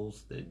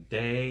struggles, the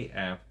day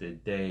after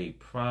day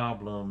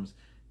problems,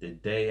 the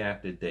day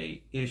after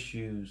day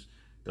issues,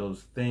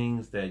 those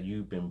things that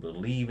you've been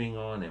believing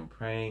on and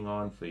praying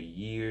on for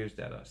years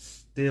that are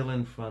still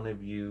in front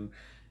of you,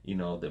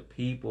 the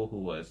people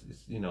who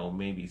are,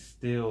 maybe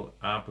still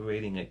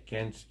operating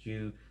against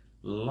you.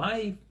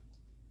 Life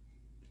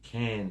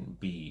can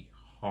be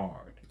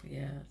hard.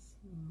 Yes.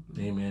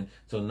 Mm-hmm. Amen.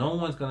 So no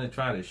one's going to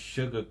try to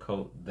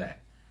sugarcoat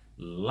that.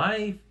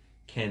 Life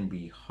can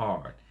be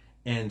hard.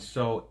 And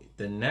so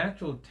the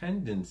natural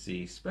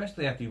tendency,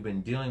 especially after you've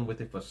been dealing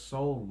with it for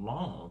so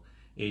long,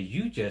 is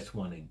you just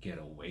want to get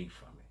away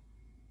from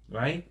it,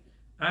 right?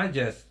 I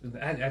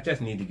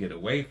just need to get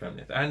away from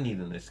this. I need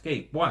an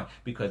escape. Why?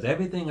 Because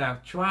everything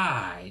I've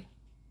tried,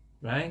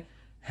 right,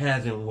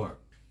 hasn't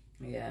worked.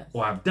 Yes.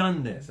 Or I've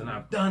done this, and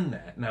I've done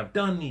that, and I've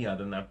done the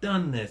other, and I've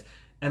done this,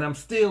 and I'm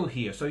still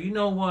here. So you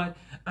know what?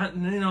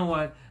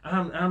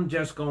 I'm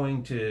just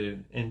going to,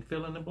 and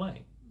fill in the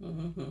blank.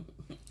 Mm-hmm.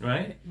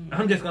 Right? Mm-hmm.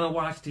 I'm just going to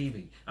watch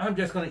TV. I'm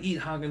just going to eat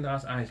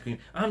Haagen-Dazs ice cream.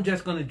 I'm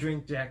just going to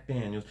drink Jack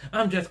Daniels.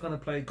 I'm just going to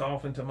play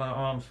golf until my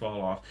arms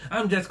fall off.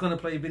 I'm just going to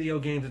play video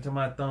games until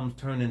my thumbs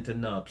turn into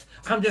nubs.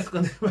 I'm just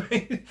going to,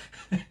 right?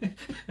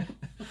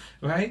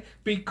 Right?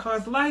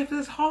 Because life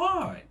is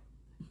hard.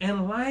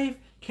 And life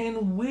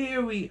can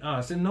weary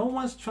us. And no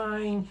one's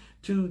trying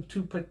to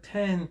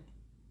pretend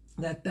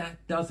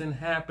that doesn't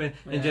happen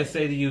and just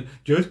say to you,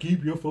 just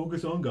keep your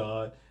focus on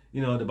God.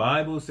 The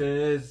Bible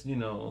says,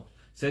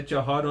 set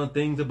your heart on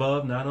things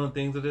above, not on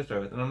things of this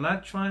earth. And I'm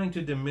not trying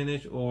to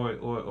diminish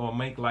or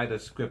make light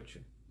of Scripture.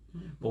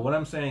 Mm-hmm. But what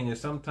I'm saying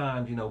is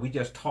sometimes, we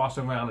just toss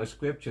around a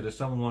Scripture to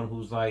someone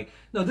who's like,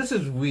 no, this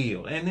is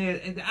real.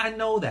 And I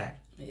know that.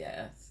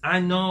 Yes. I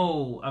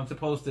know I'm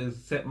supposed to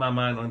set my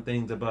mind on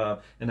things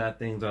above and not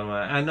things on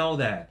my. I know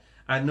that.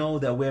 I know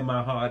that where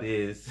my heart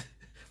is,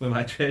 where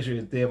my treasure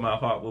is, there my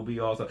heart will be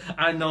also.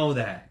 I know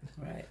that.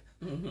 Right.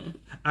 Mm-hmm.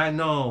 I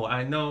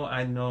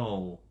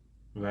know,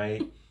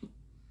 right?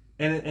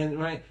 and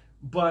right,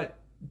 but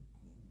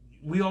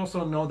we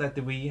also know that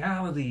the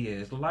reality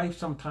is life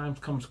sometimes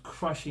comes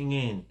crushing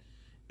in,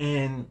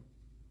 and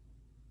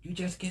you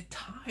just get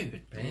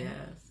tired, man.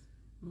 Yes.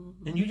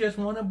 Mm-hmm. And you just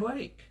want a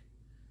break.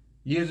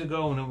 Years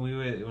ago,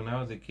 when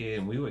I was a kid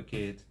and we were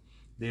kids,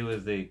 there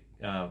was a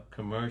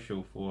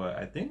commercial for,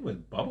 I think it was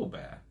Bubble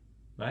Bath.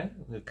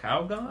 right? The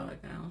Calgon,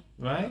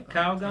 right?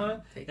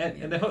 Calgon.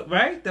 And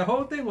the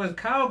whole thing was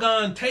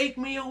Calgon, take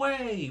me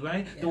away,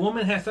 right? Yeah. The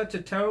woman had such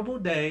a terrible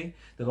day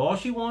that all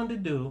she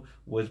wanted to do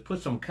was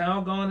put some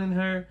Calgon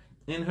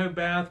in her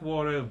bath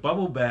water,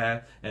 bubble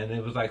bath, and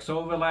it was like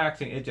so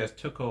relaxing, it just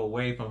took her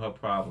away from her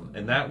problem.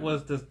 And that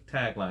was the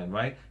tagline,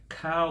 right?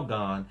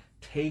 Calgon,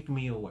 take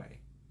me away.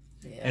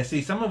 Yeah. And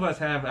see, some of us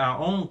have our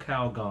own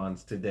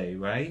Calgons today,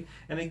 right?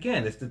 And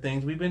again, it's the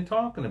things we've been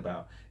talking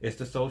about. It's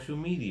the social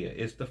media,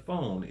 it's the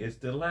phone, it's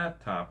the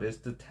laptop, it's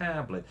the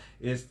tablet,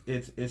 it's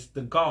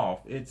the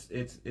golf, it's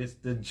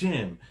the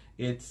gym,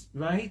 it's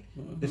right?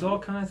 Mm-hmm. It's all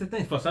kinds of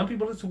things. For some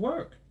people, it's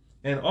work,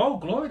 and oh,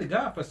 glory to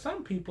God, for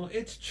some people,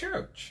 it's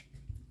church.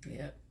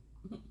 Yeah.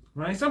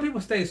 Right? Some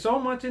people stay so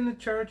much in the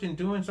church and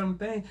doing some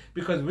things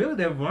because really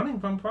they're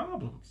running from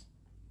problems.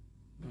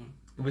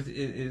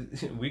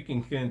 We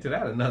can get into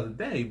that another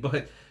day,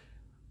 but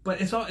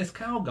it's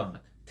Calgon.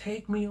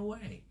 Take me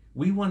away.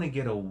 We want to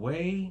get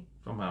away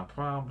from our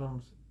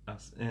problems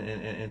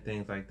and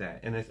things like that,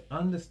 and it's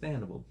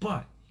understandable,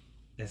 but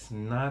it's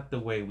not the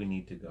way we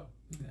need to go.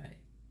 Right.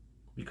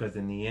 Because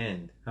in the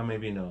end, how many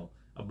of you know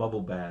a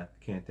bubble bath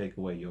can't take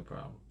away your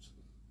problems,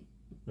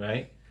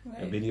 right?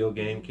 A video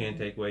game can't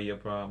take away your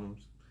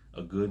problems.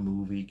 A good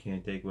movie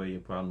can't take away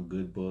your problem.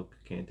 Good book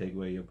can't take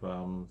away your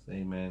problems.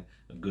 Amen.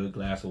 A good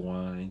glass of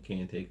wine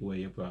can't take away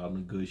your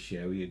problem. A good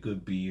sherry, a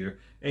good beer.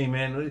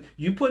 Amen.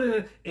 You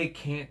put it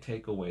can't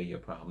take away your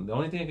problem. The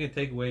only thing that can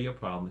take away your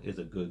problem is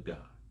a good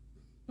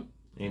God.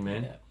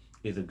 Amen.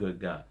 Yeah. Is a good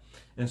God.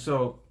 And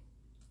so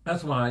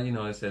that's why,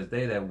 it says,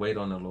 they that wait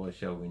on the Lord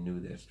shall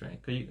renew their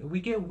strength. 'Cause we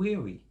get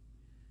weary,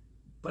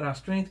 but our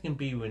strength can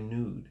be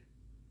renewed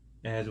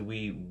as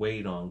we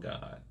wait on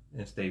God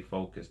and stay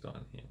focused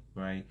on Him,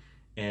 right?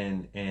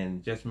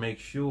 And just make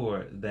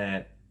sure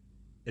that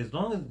as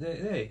long as,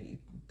 hey,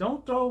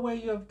 don't throw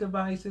away your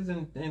devices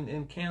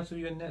and cancel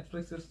your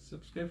Netflix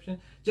subscription.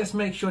 Just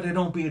make sure there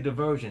don't be a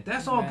diversion.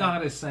 That's all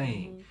God is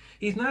saying. Mm-hmm.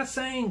 He's not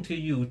saying to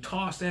you,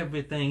 toss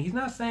everything. He's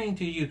not saying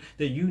to you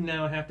that you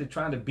now have to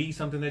try to be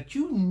something that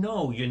you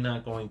know you're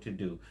not going to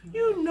do. Mm-hmm.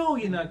 You know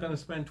you're not going to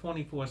spend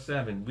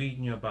 24/7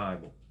 reading your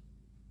Bible.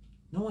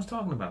 No one's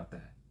talking about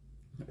that.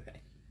 Okay.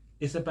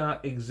 It's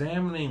about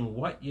examining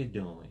what you're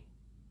doing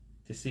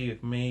to see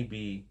if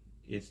maybe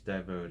it's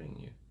diverting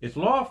you. It's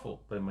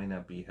lawful, but it may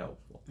not be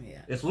helpful.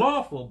 Yeah. It's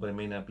lawful, but it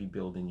may not be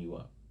building you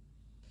up.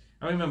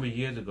 I remember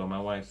years ago, my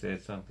wife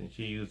said something.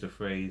 She used a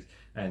phrase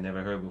I had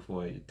never heard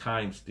before,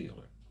 time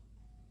stealer.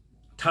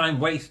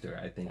 Time waster,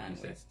 I think you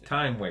said.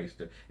 Time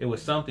waster. It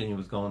was something that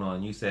was going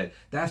on. You said,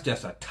 that's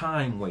just a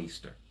time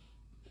waster.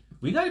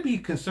 We got to be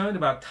concerned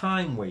about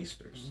time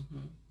wasters.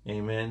 Mm-hmm.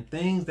 Amen.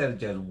 Things that are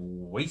just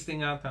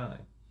wasting our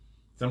time.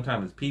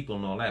 Sometimes it's people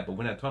and all that, but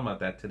we're not talking about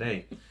that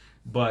today.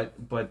 But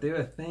there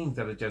are things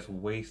that are just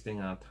wasting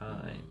our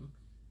time.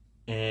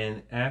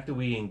 And after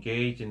we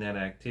engage in that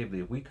activity,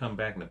 if we come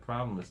back and the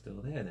problem is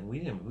still there, then we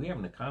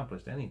haven't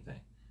accomplished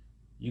anything.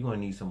 You're going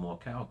to need some more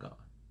Calgon.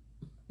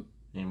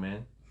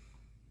 Amen.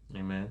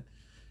 Amen.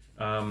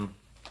 I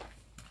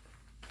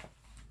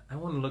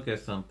want to look at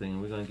something.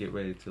 We're going to get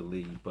ready to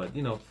leave. But,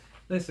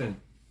 listen,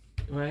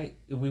 right?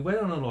 If we wait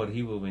on the Lord,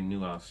 He will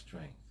renew our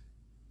strength.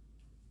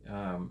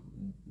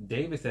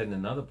 David said in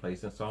another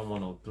place in Psalm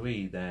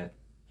 103 that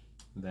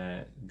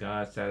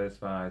God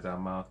satisfies our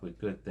mouth with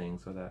good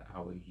things so that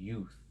our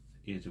youth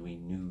is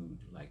renewed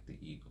like the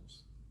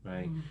eagles,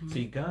 right? Mm-hmm.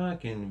 See,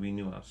 God can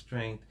renew our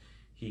strength.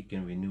 He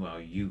can renew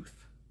our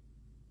youth.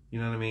 You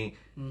know what I mean?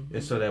 Mm-hmm.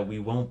 So that we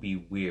won't be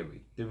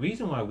weary. The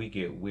reason why we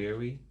get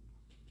weary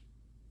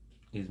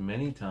is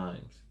many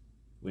times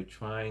we're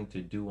trying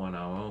to do on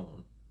our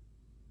own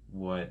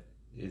what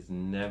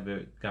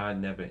God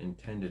never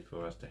intended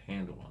for us to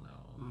handle on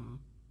our own.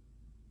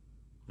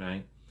 Mm-hmm.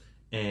 Right?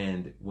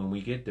 And when we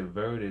get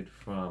diverted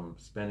from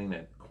spending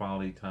that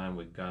quality time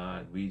with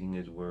God, reading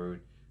His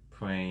Word,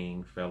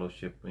 praying,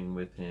 fellowshipping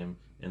with Him,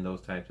 and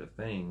those types of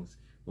things,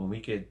 when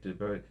we get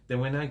diverted, then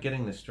we're not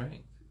getting the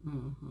strength.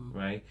 Mm-hmm.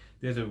 Right?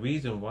 There's a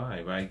reason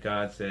why, right?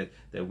 God said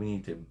that we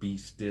need to be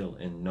still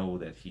and know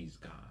that He's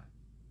God.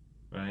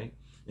 Right?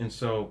 And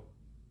so,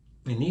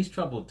 in these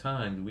troubled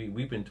times,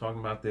 we've been talking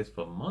about this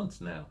for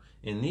months now.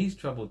 In these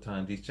troubled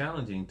times, these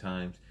challenging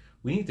times,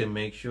 we need to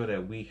make sure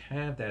that we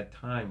have that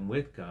time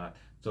with God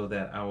so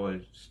that our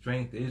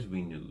strength is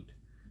renewed,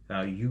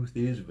 our youth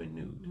is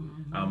renewed,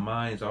 mm-hmm. our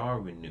minds are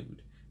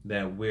renewed,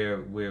 that we're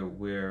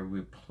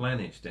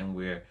replenished, and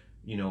we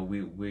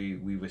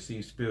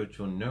receive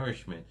spiritual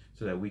nourishment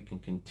so that we can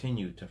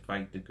continue to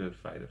fight the good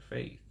fight of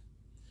faith.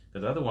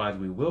 Because otherwise,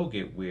 we will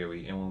get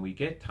weary, and when we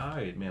get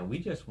tired, man, we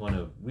just want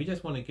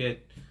to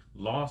get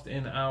lost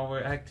in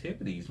our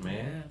activities,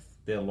 man. Yes.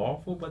 They're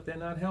lawful, but they're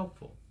not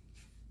helpful,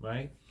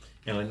 right?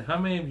 And how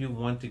many of you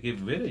want to get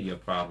rid of your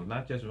problems,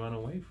 not just run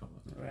away from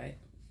them? Right.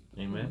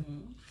 Amen.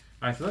 Mm-hmm.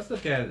 All right, so let's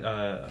look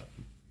at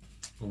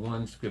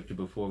one scripture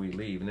before we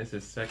leave, and this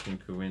is 2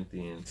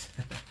 Corinthians,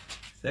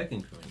 2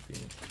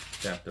 Corinthians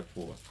chapter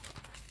 4.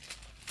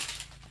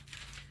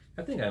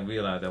 I think I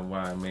realized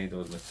why I made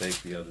those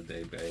mistakes the other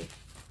day, babe.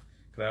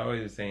 Because I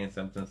always was saying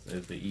something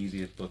is the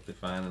easiest book to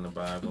find in the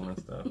Bible and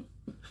stuff.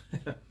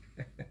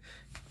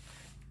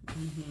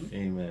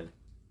 Amen.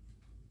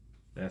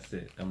 That's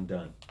it. I'm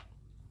done.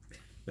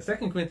 The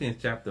 2 Corinthians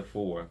chapter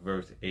 4,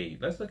 verse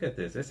 8. Let's look at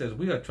this. It says,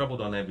 we are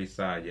troubled on every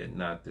side, yet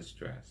not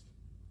distressed.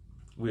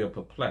 We are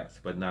perplexed,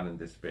 but not in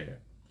despair.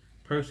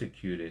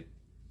 Persecuted,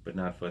 but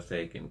not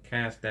forsaken.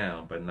 Cast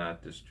down, but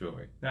not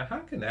destroyed. Now, how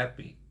can that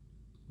be?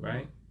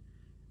 Right?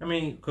 I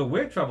mean, because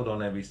we're troubled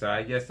on every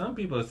side, yet some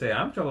people say,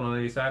 I'm troubled on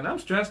every side, and I'm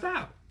stressed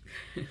out.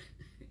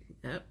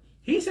 Yep.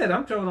 He said,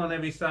 I'm troubled on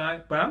every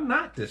side, but I'm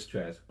not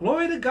distressed.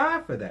 Glory to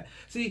God for that.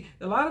 See,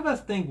 a lot of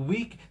us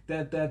think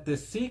that the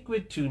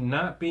secret to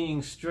not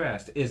being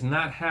stressed is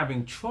not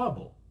having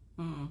trouble.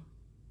 Mm.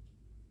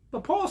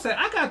 But Paul said,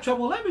 I got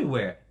trouble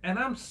everywhere, and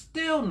I'm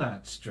still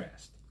not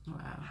stressed.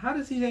 Wow. How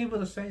is he able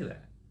to say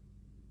that?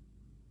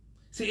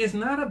 See, it's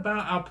not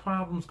about our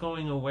problems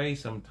going away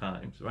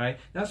sometimes, right?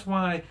 That's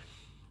why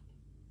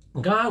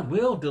God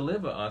will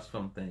deliver us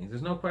from things.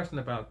 There's no question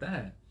about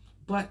that.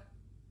 But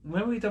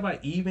when we talk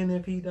about even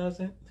if he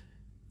doesn't,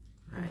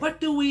 right. What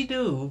do we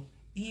do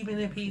even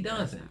if he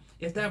doesn't?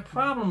 If that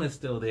problem is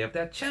still there, if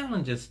that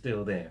challenge is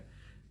still there,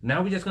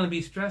 now we're just going to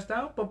be stressed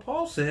out? But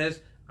Paul says,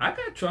 I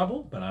got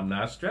trouble, but I'm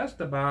not stressed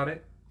about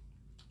it.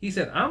 He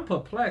said, I'm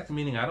perplexed,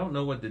 meaning I don't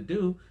know what to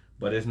do,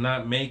 but it's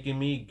not making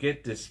me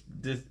get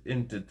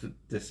into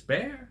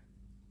despair.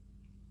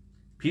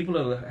 People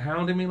are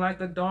hounding me like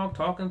a dog,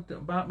 talking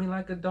about me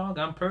like a dog.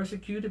 I'm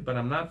persecuted, but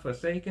I'm not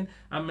forsaken.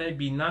 I may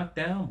be knocked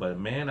down, but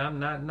man, I'm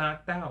not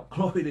knocked out.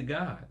 Glory to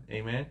God.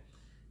 Amen.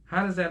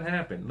 How does that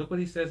happen? Look what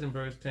he says in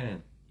verse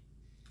 10.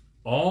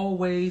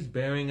 Always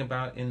bearing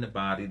about in the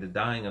body the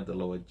dying of the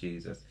Lord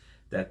Jesus,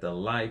 that the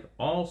life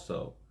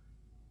also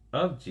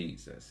of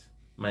Jesus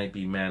might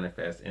be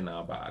manifest in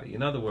our body.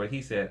 In other words,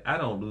 he said, I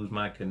don't lose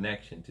my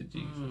connection to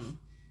Jesus.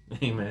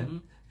 Amen. Mm-hmm.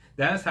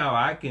 That's how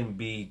I can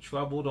be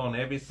troubled on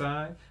every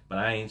side, but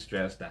I ain't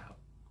stressed out,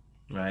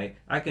 right?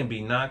 I can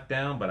be knocked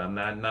down, but I'm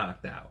not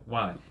knocked out.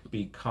 Why?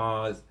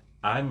 Because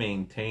I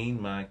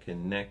maintain my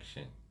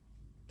connection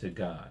to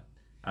God.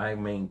 I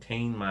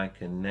maintain my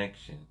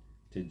connection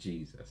to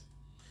Jesus.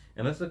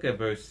 And let's look at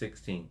verse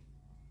 16.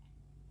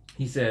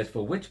 He says,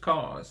 for which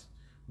cause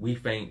we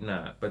faint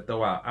not, but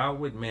though our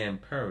outward man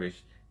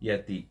perish,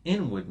 yet the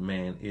inward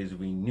man is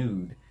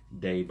renewed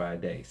day by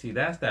day. See,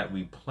 that's that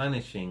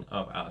replenishing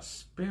of our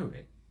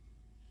spirit,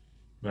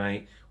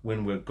 right?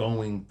 When we're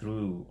going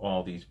through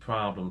all these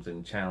problems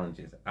and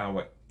challenges,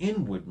 our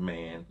inward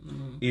man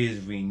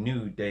is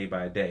renewed day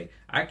by day.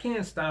 I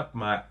can't stop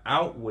my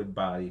outward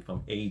body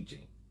from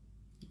aging,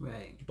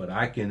 right? But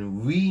I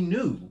can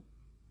renew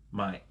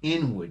my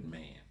inward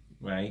man,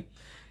 right?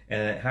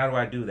 And how do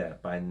I do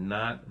that? By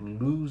not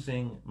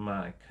losing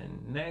my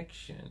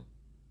connection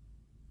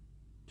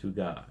to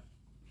God.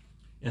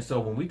 And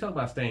so when we talk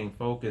about staying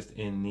focused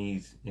in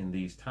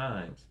these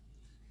times,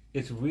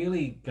 it's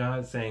really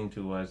God saying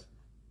to us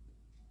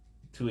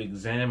to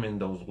examine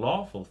those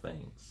lawful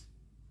things.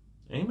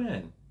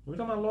 Amen. We're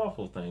talking about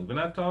lawful things. We're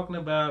not talking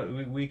about,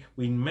 we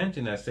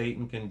mentioned that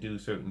Satan can do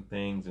certain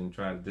things and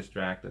try to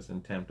distract us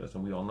and tempt us,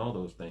 and we all know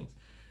those things.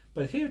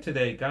 But here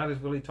today, God is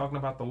really talking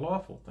about the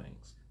lawful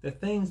things, the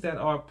things that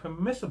are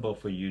permissible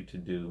for you to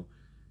do.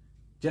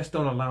 Just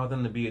don't allow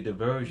them to be a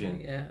diversion.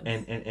 Yes.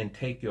 and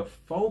take your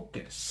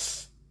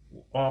focus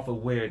off of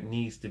where it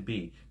needs to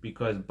be.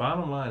 Because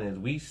bottom line is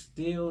we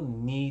still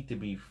need to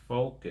be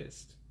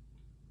focused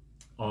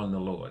on the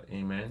Lord.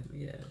 Amen?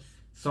 Yes.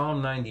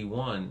 Psalm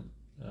 91,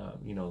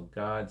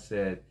 God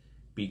said,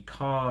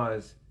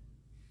 because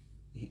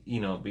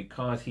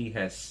he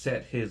has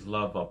set his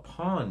love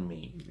upon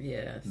me,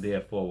 yes,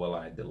 therefore will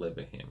I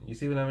deliver him. You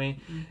see what I mean?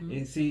 Mm-hmm.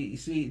 You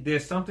see,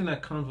 there's something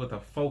that comes with a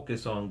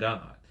focus on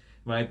God,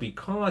 right?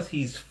 Because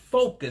he's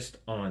focused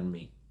on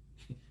me,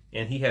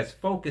 and he has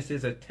focused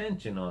his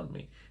attention on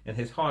me, and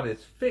his heart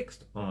is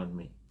fixed on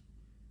me,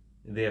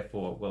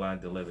 therefore will I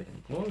deliver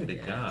him. Glory to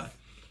God.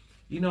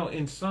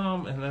 In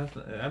Psalm, and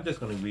I'm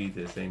just going to read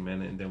this,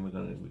 amen, and then we're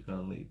going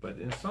to leave. But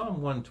in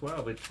Psalm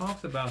 112, it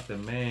talks about the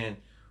man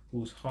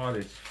whose heart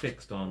is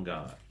fixed on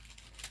God.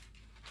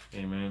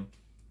 Amen.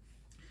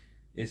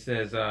 It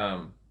says,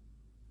 talking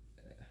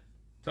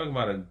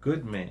about a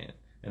good man,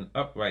 an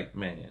upright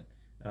man,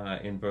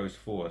 in verse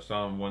 4,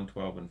 Psalm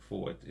 112 and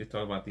 4. It's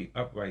talking about the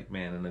upright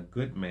man and a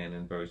good man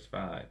in verse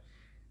 5.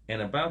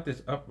 And about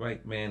this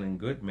upright man and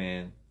good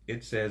man,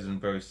 it says in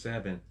verse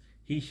 7,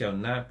 he shall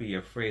not be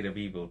afraid of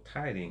evil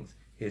tidings.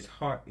 His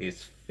heart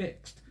is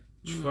fixed,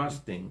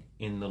 trusting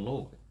in the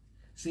Lord.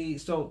 See,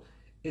 so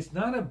it's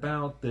not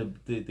about the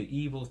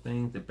evil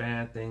things, the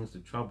bad things, the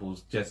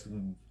troubles just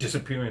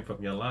disappearing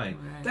from your life.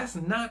 Right. That's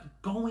not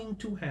going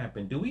to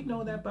happen. Do we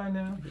know that by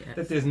now? Yes.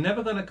 That there's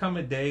never going to come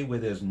a day where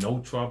there's no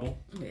trouble?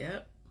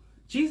 Yep.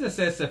 Jesus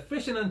says,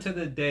 sufficient unto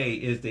the day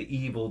is the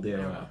evil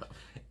thereof.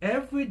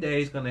 Every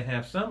day is going to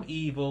have some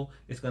evil.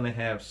 It's going to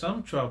have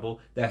some trouble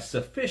that's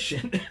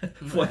sufficient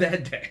for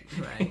that day.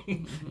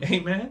 Right.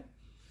 Amen?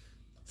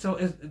 So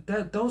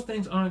those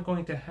things aren't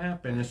going to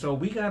happen. And so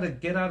we got to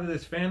get out of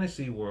this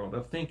fantasy world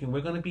of thinking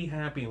we're going to be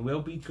happy and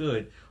we'll be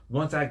good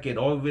once I get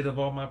rid of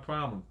all my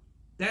problems.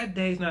 That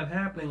day's not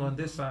happening on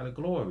this side of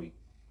glory.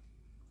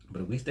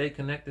 But if we stay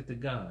connected to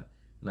God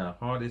and our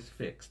heart is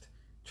fixed,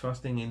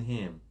 trusting in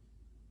Him,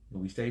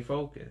 and we stay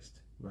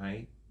focused,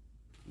 right?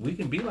 We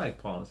can be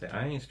like Paul and say,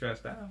 I ain't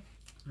stressed out.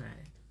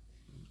 Right.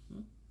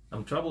 Mm-hmm.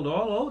 I'm troubled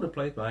all over the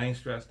place, but I ain't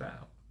stressed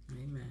out.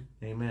 Amen.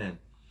 Amen.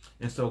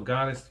 And so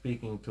God is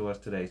speaking to us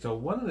today. So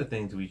one of the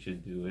things we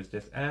should do is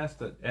just ask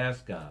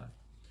God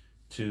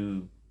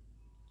to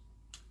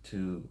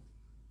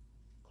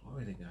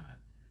glory to God,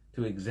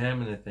 to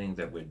examine the things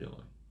that we're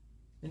doing.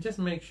 And just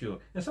make sure.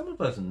 And some of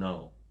us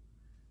know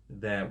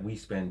that we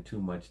spend too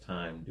much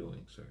time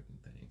doing certain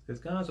things because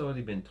God's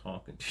already been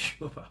talking to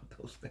you about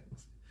those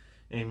things.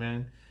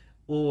 Amen.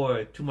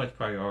 Or too much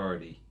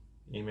priority.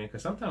 Amen.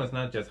 Because sometimes it's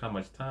not just how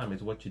much time,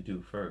 it's what you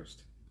do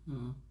first.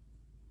 Mm.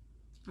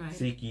 Right.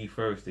 Seek ye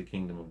first the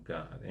kingdom of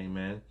God.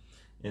 Amen.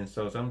 And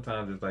so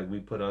sometimes it's like we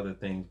put other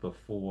things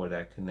before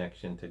that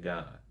connection to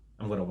God.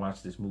 I'm going to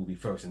watch this movie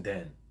first and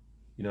then.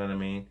 You know what I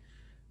mean?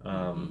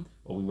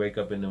 Or we wake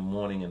up in the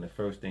morning and the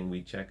first thing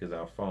we check is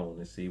our phone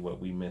to see what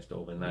we missed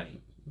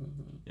overnight.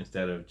 Mm-hmm.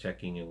 Instead of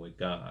checking in with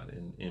God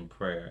in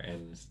prayer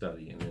and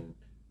study and in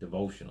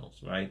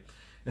devotionals, right?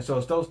 And so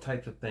it's those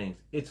types of things.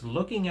 It's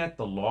looking at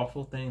the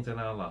lawful things in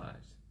our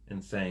lives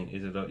and saying,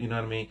 is it, you know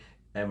what I mean?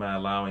 Am I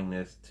allowing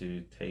this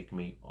to take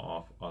me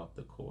off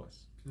the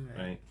course,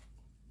 right?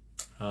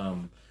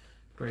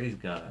 Praise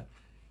God.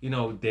 You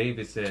know,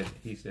 David said,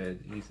 he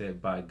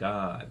said, by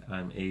God,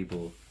 I'm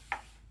able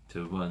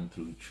to run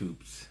through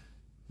troops.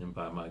 And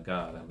by my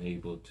God, I'm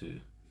able to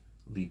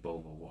leap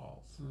over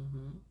walls.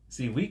 Mm-hmm.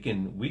 See, we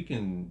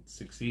can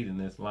succeed in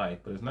this life,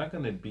 but it's not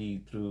going to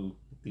be through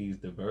these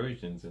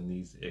diversions and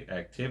these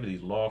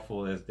activities,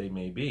 lawful as they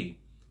may be.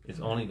 It's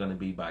only going to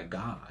be by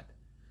God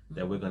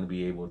that we're going to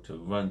be able to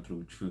run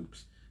through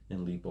troops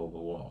and leap over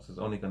walls. It's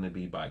only going to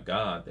be by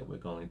God that we're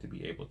going to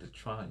be able to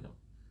triumph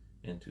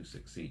and to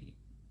succeed.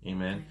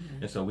 Amen?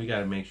 And so we got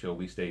to make sure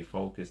we stay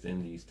focused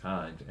in these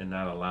times and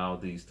not allow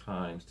these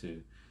times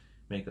to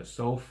make us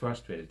so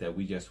frustrated that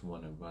we just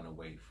want to run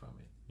away from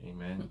it.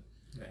 Amen?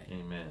 Right.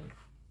 Amen.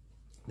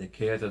 The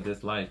cares of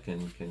this life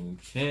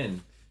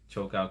can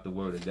choke out the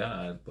word of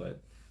God, but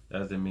that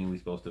doesn't mean we're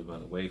supposed to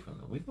run away from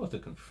them. We're supposed to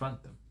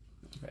confront them.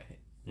 Right.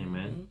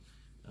 Amen?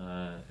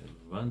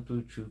 Run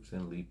through troops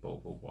and leap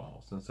over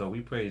walls. And so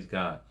we praise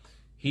God.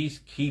 He's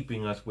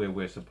keeping us where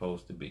we're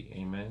supposed to be.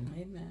 Amen?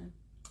 Amen.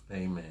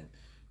 Amen.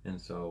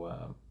 And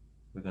so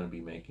we're going to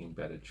be making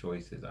better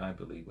choices, I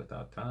believe, with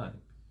our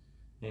time.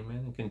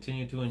 Amen. And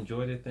continue to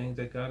enjoy the things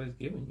that God has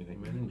given you.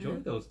 Amen. Enjoy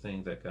those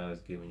things that God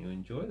has given you.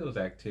 Enjoy those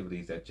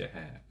activities that you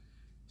have.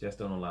 Just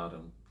don't allow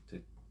them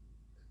to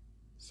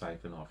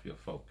siphon off your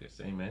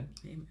focus. Amen.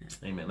 Amen.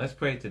 Amen. Let's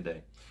pray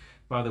today.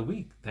 Father,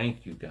 we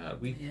thank you,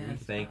 God. We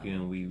thank you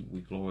and we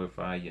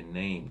glorify your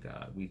name,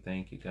 God. We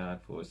thank you, God,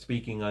 for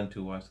speaking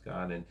unto us,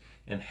 God,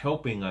 and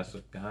helping us,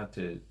 God,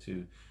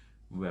 to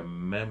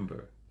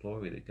remember,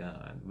 glory to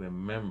God,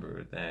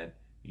 remember that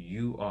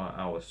you are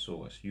our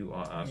source. You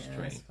are our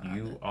strength. Father,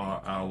 you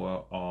are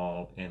our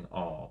all in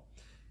all.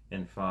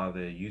 And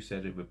Father, you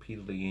said it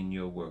repeatedly in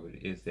your word.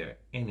 Is there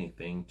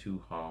anything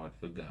too hard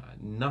for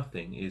God?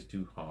 Nothing is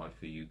too hard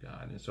for you,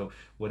 God. And so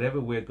whatever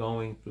we're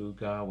going through,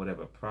 God,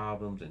 whatever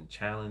problems and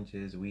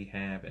challenges we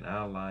have in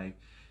our life,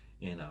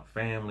 in our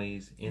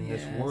families, in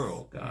this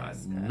world, God,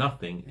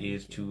 nothing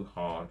is too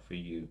hard for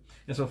you.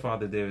 And so,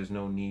 Father, there is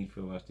no need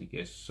for us to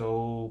get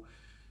so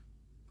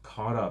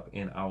caught up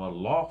in our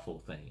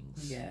lawful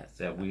things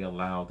that we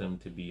allow them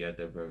to be a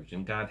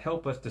diversion. God,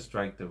 help us to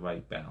strike the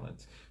right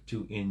balance,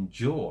 to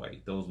enjoy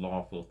those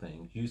lawful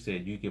things. You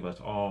said you give us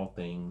all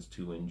things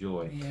to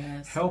enjoy.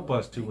 Help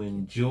us to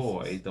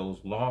enjoy those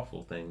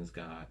lawful things,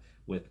 God,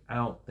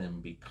 without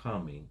them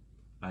becoming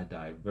a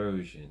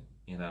diversion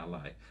in our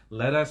life.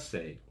 Let us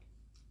say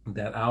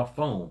that our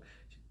phone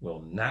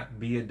will not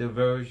be a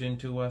diversion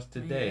to us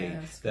today,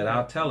 that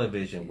our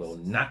television will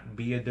not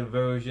be a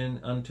diversion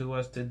unto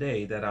us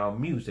today, that our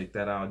music,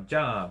 that our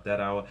job,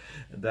 that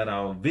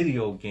our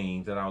video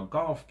games, that our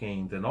golf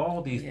games and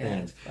all these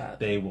things, Father,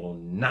 they will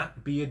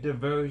not be a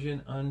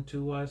diversion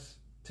unto us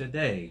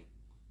today,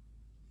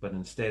 but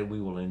instead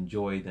we will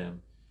enjoy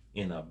them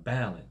in a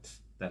balance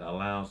that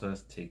allows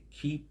us to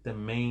keep the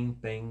main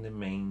thing.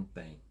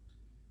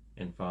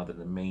 And Father,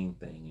 the main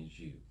thing is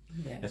you.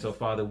 And so,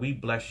 Father, we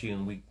bless you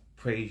and we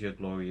praise your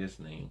glorious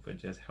name for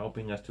just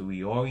helping us to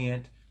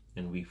reorient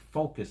and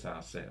refocus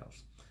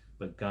ourselves.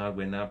 But God,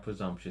 we're not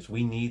presumptuous.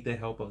 We need the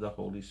help of the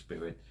Holy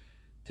Spirit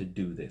to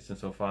do this. And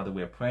so, Father,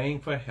 we're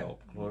praying for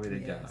help. Glory to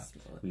God.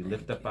 Lord, we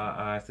lift up our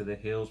eyes to the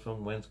hills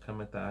from whence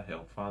cometh our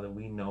help. Father,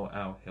 we know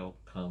our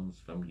help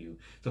comes from you.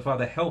 So,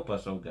 Father, help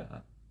us, oh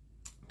God,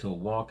 to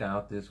walk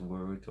out this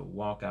word, to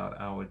walk out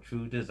our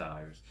true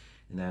desires,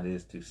 and that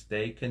is to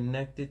stay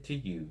connected to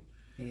you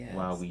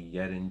while we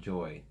yet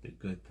enjoy the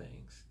good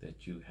things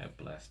that you have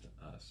blessed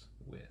us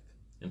with.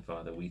 And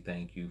Father, we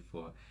thank you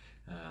for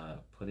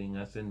putting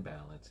us in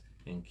balance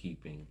and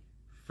keeping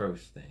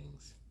first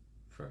things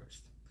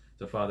first.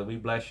 So, Father, we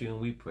bless you and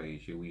we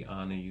praise you. We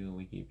honor you and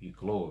we give you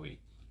glory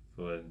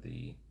for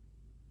the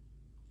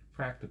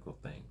practical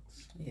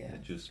things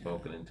that you've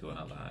spoken into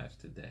our lives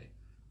today.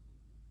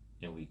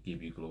 And we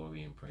give you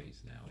glory and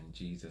praise now. In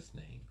Jesus'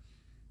 name,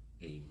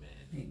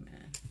 amen.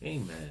 Amen.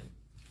 Amen.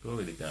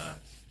 Glory to God.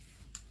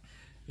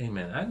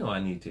 Amen. I know I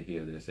need to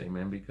hear this,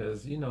 amen,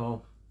 because, you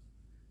know,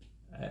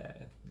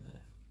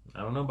 I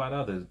don't know about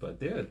others, but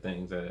there are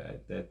things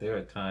that there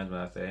are times when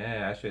I say,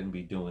 hey, I shouldn't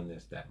be doing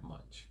this that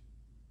much.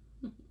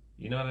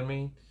 You know what I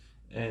mean?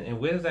 And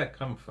where does that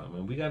come from?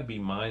 And we got to be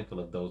mindful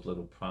of those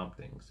little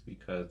promptings,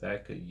 because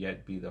that could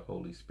yet be the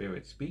Holy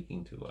Spirit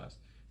speaking to us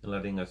and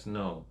letting us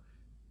know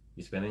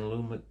you're spending a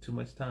little bit too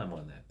much time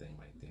on that thing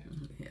right there.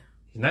 Yeah.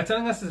 He's not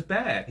telling us it's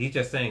bad. He's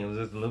just saying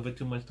there's a little bit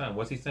too much time.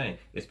 What's he saying?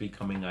 It's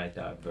becoming a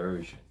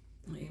diversion.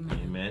 Amen.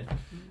 Amen.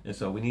 And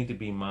so we need to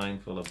be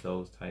mindful of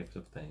those types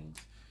of things.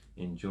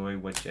 Enjoy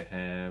what you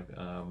have.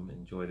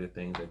 Enjoy the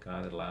things that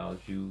God allows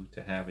you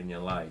to have in your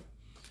life.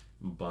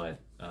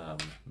 But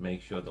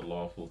make sure the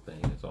lawful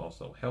thing is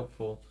also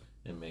helpful,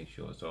 and make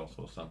sure it's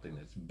also something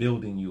that's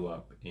building you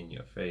up in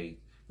your faith,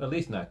 or at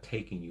least not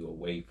taking you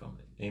away from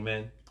it.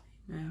 Amen?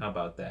 Amen. How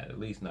about that? At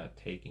least not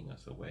taking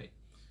us away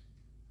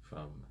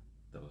from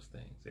those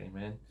things.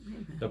 Amen?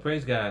 Amen. So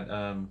praise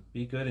God.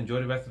 Be good.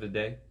 Enjoy the rest of the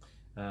day.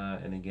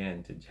 And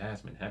again, to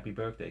Jasmine, happy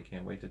birthday.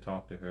 Can't wait to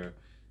talk to her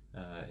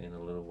in a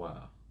little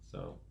while.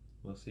 So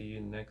we'll see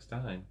you next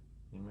time.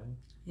 Amen.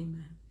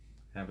 Amen.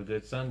 Have a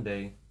good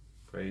Sunday.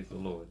 Praise the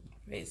Lord.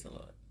 Praise the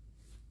Lord.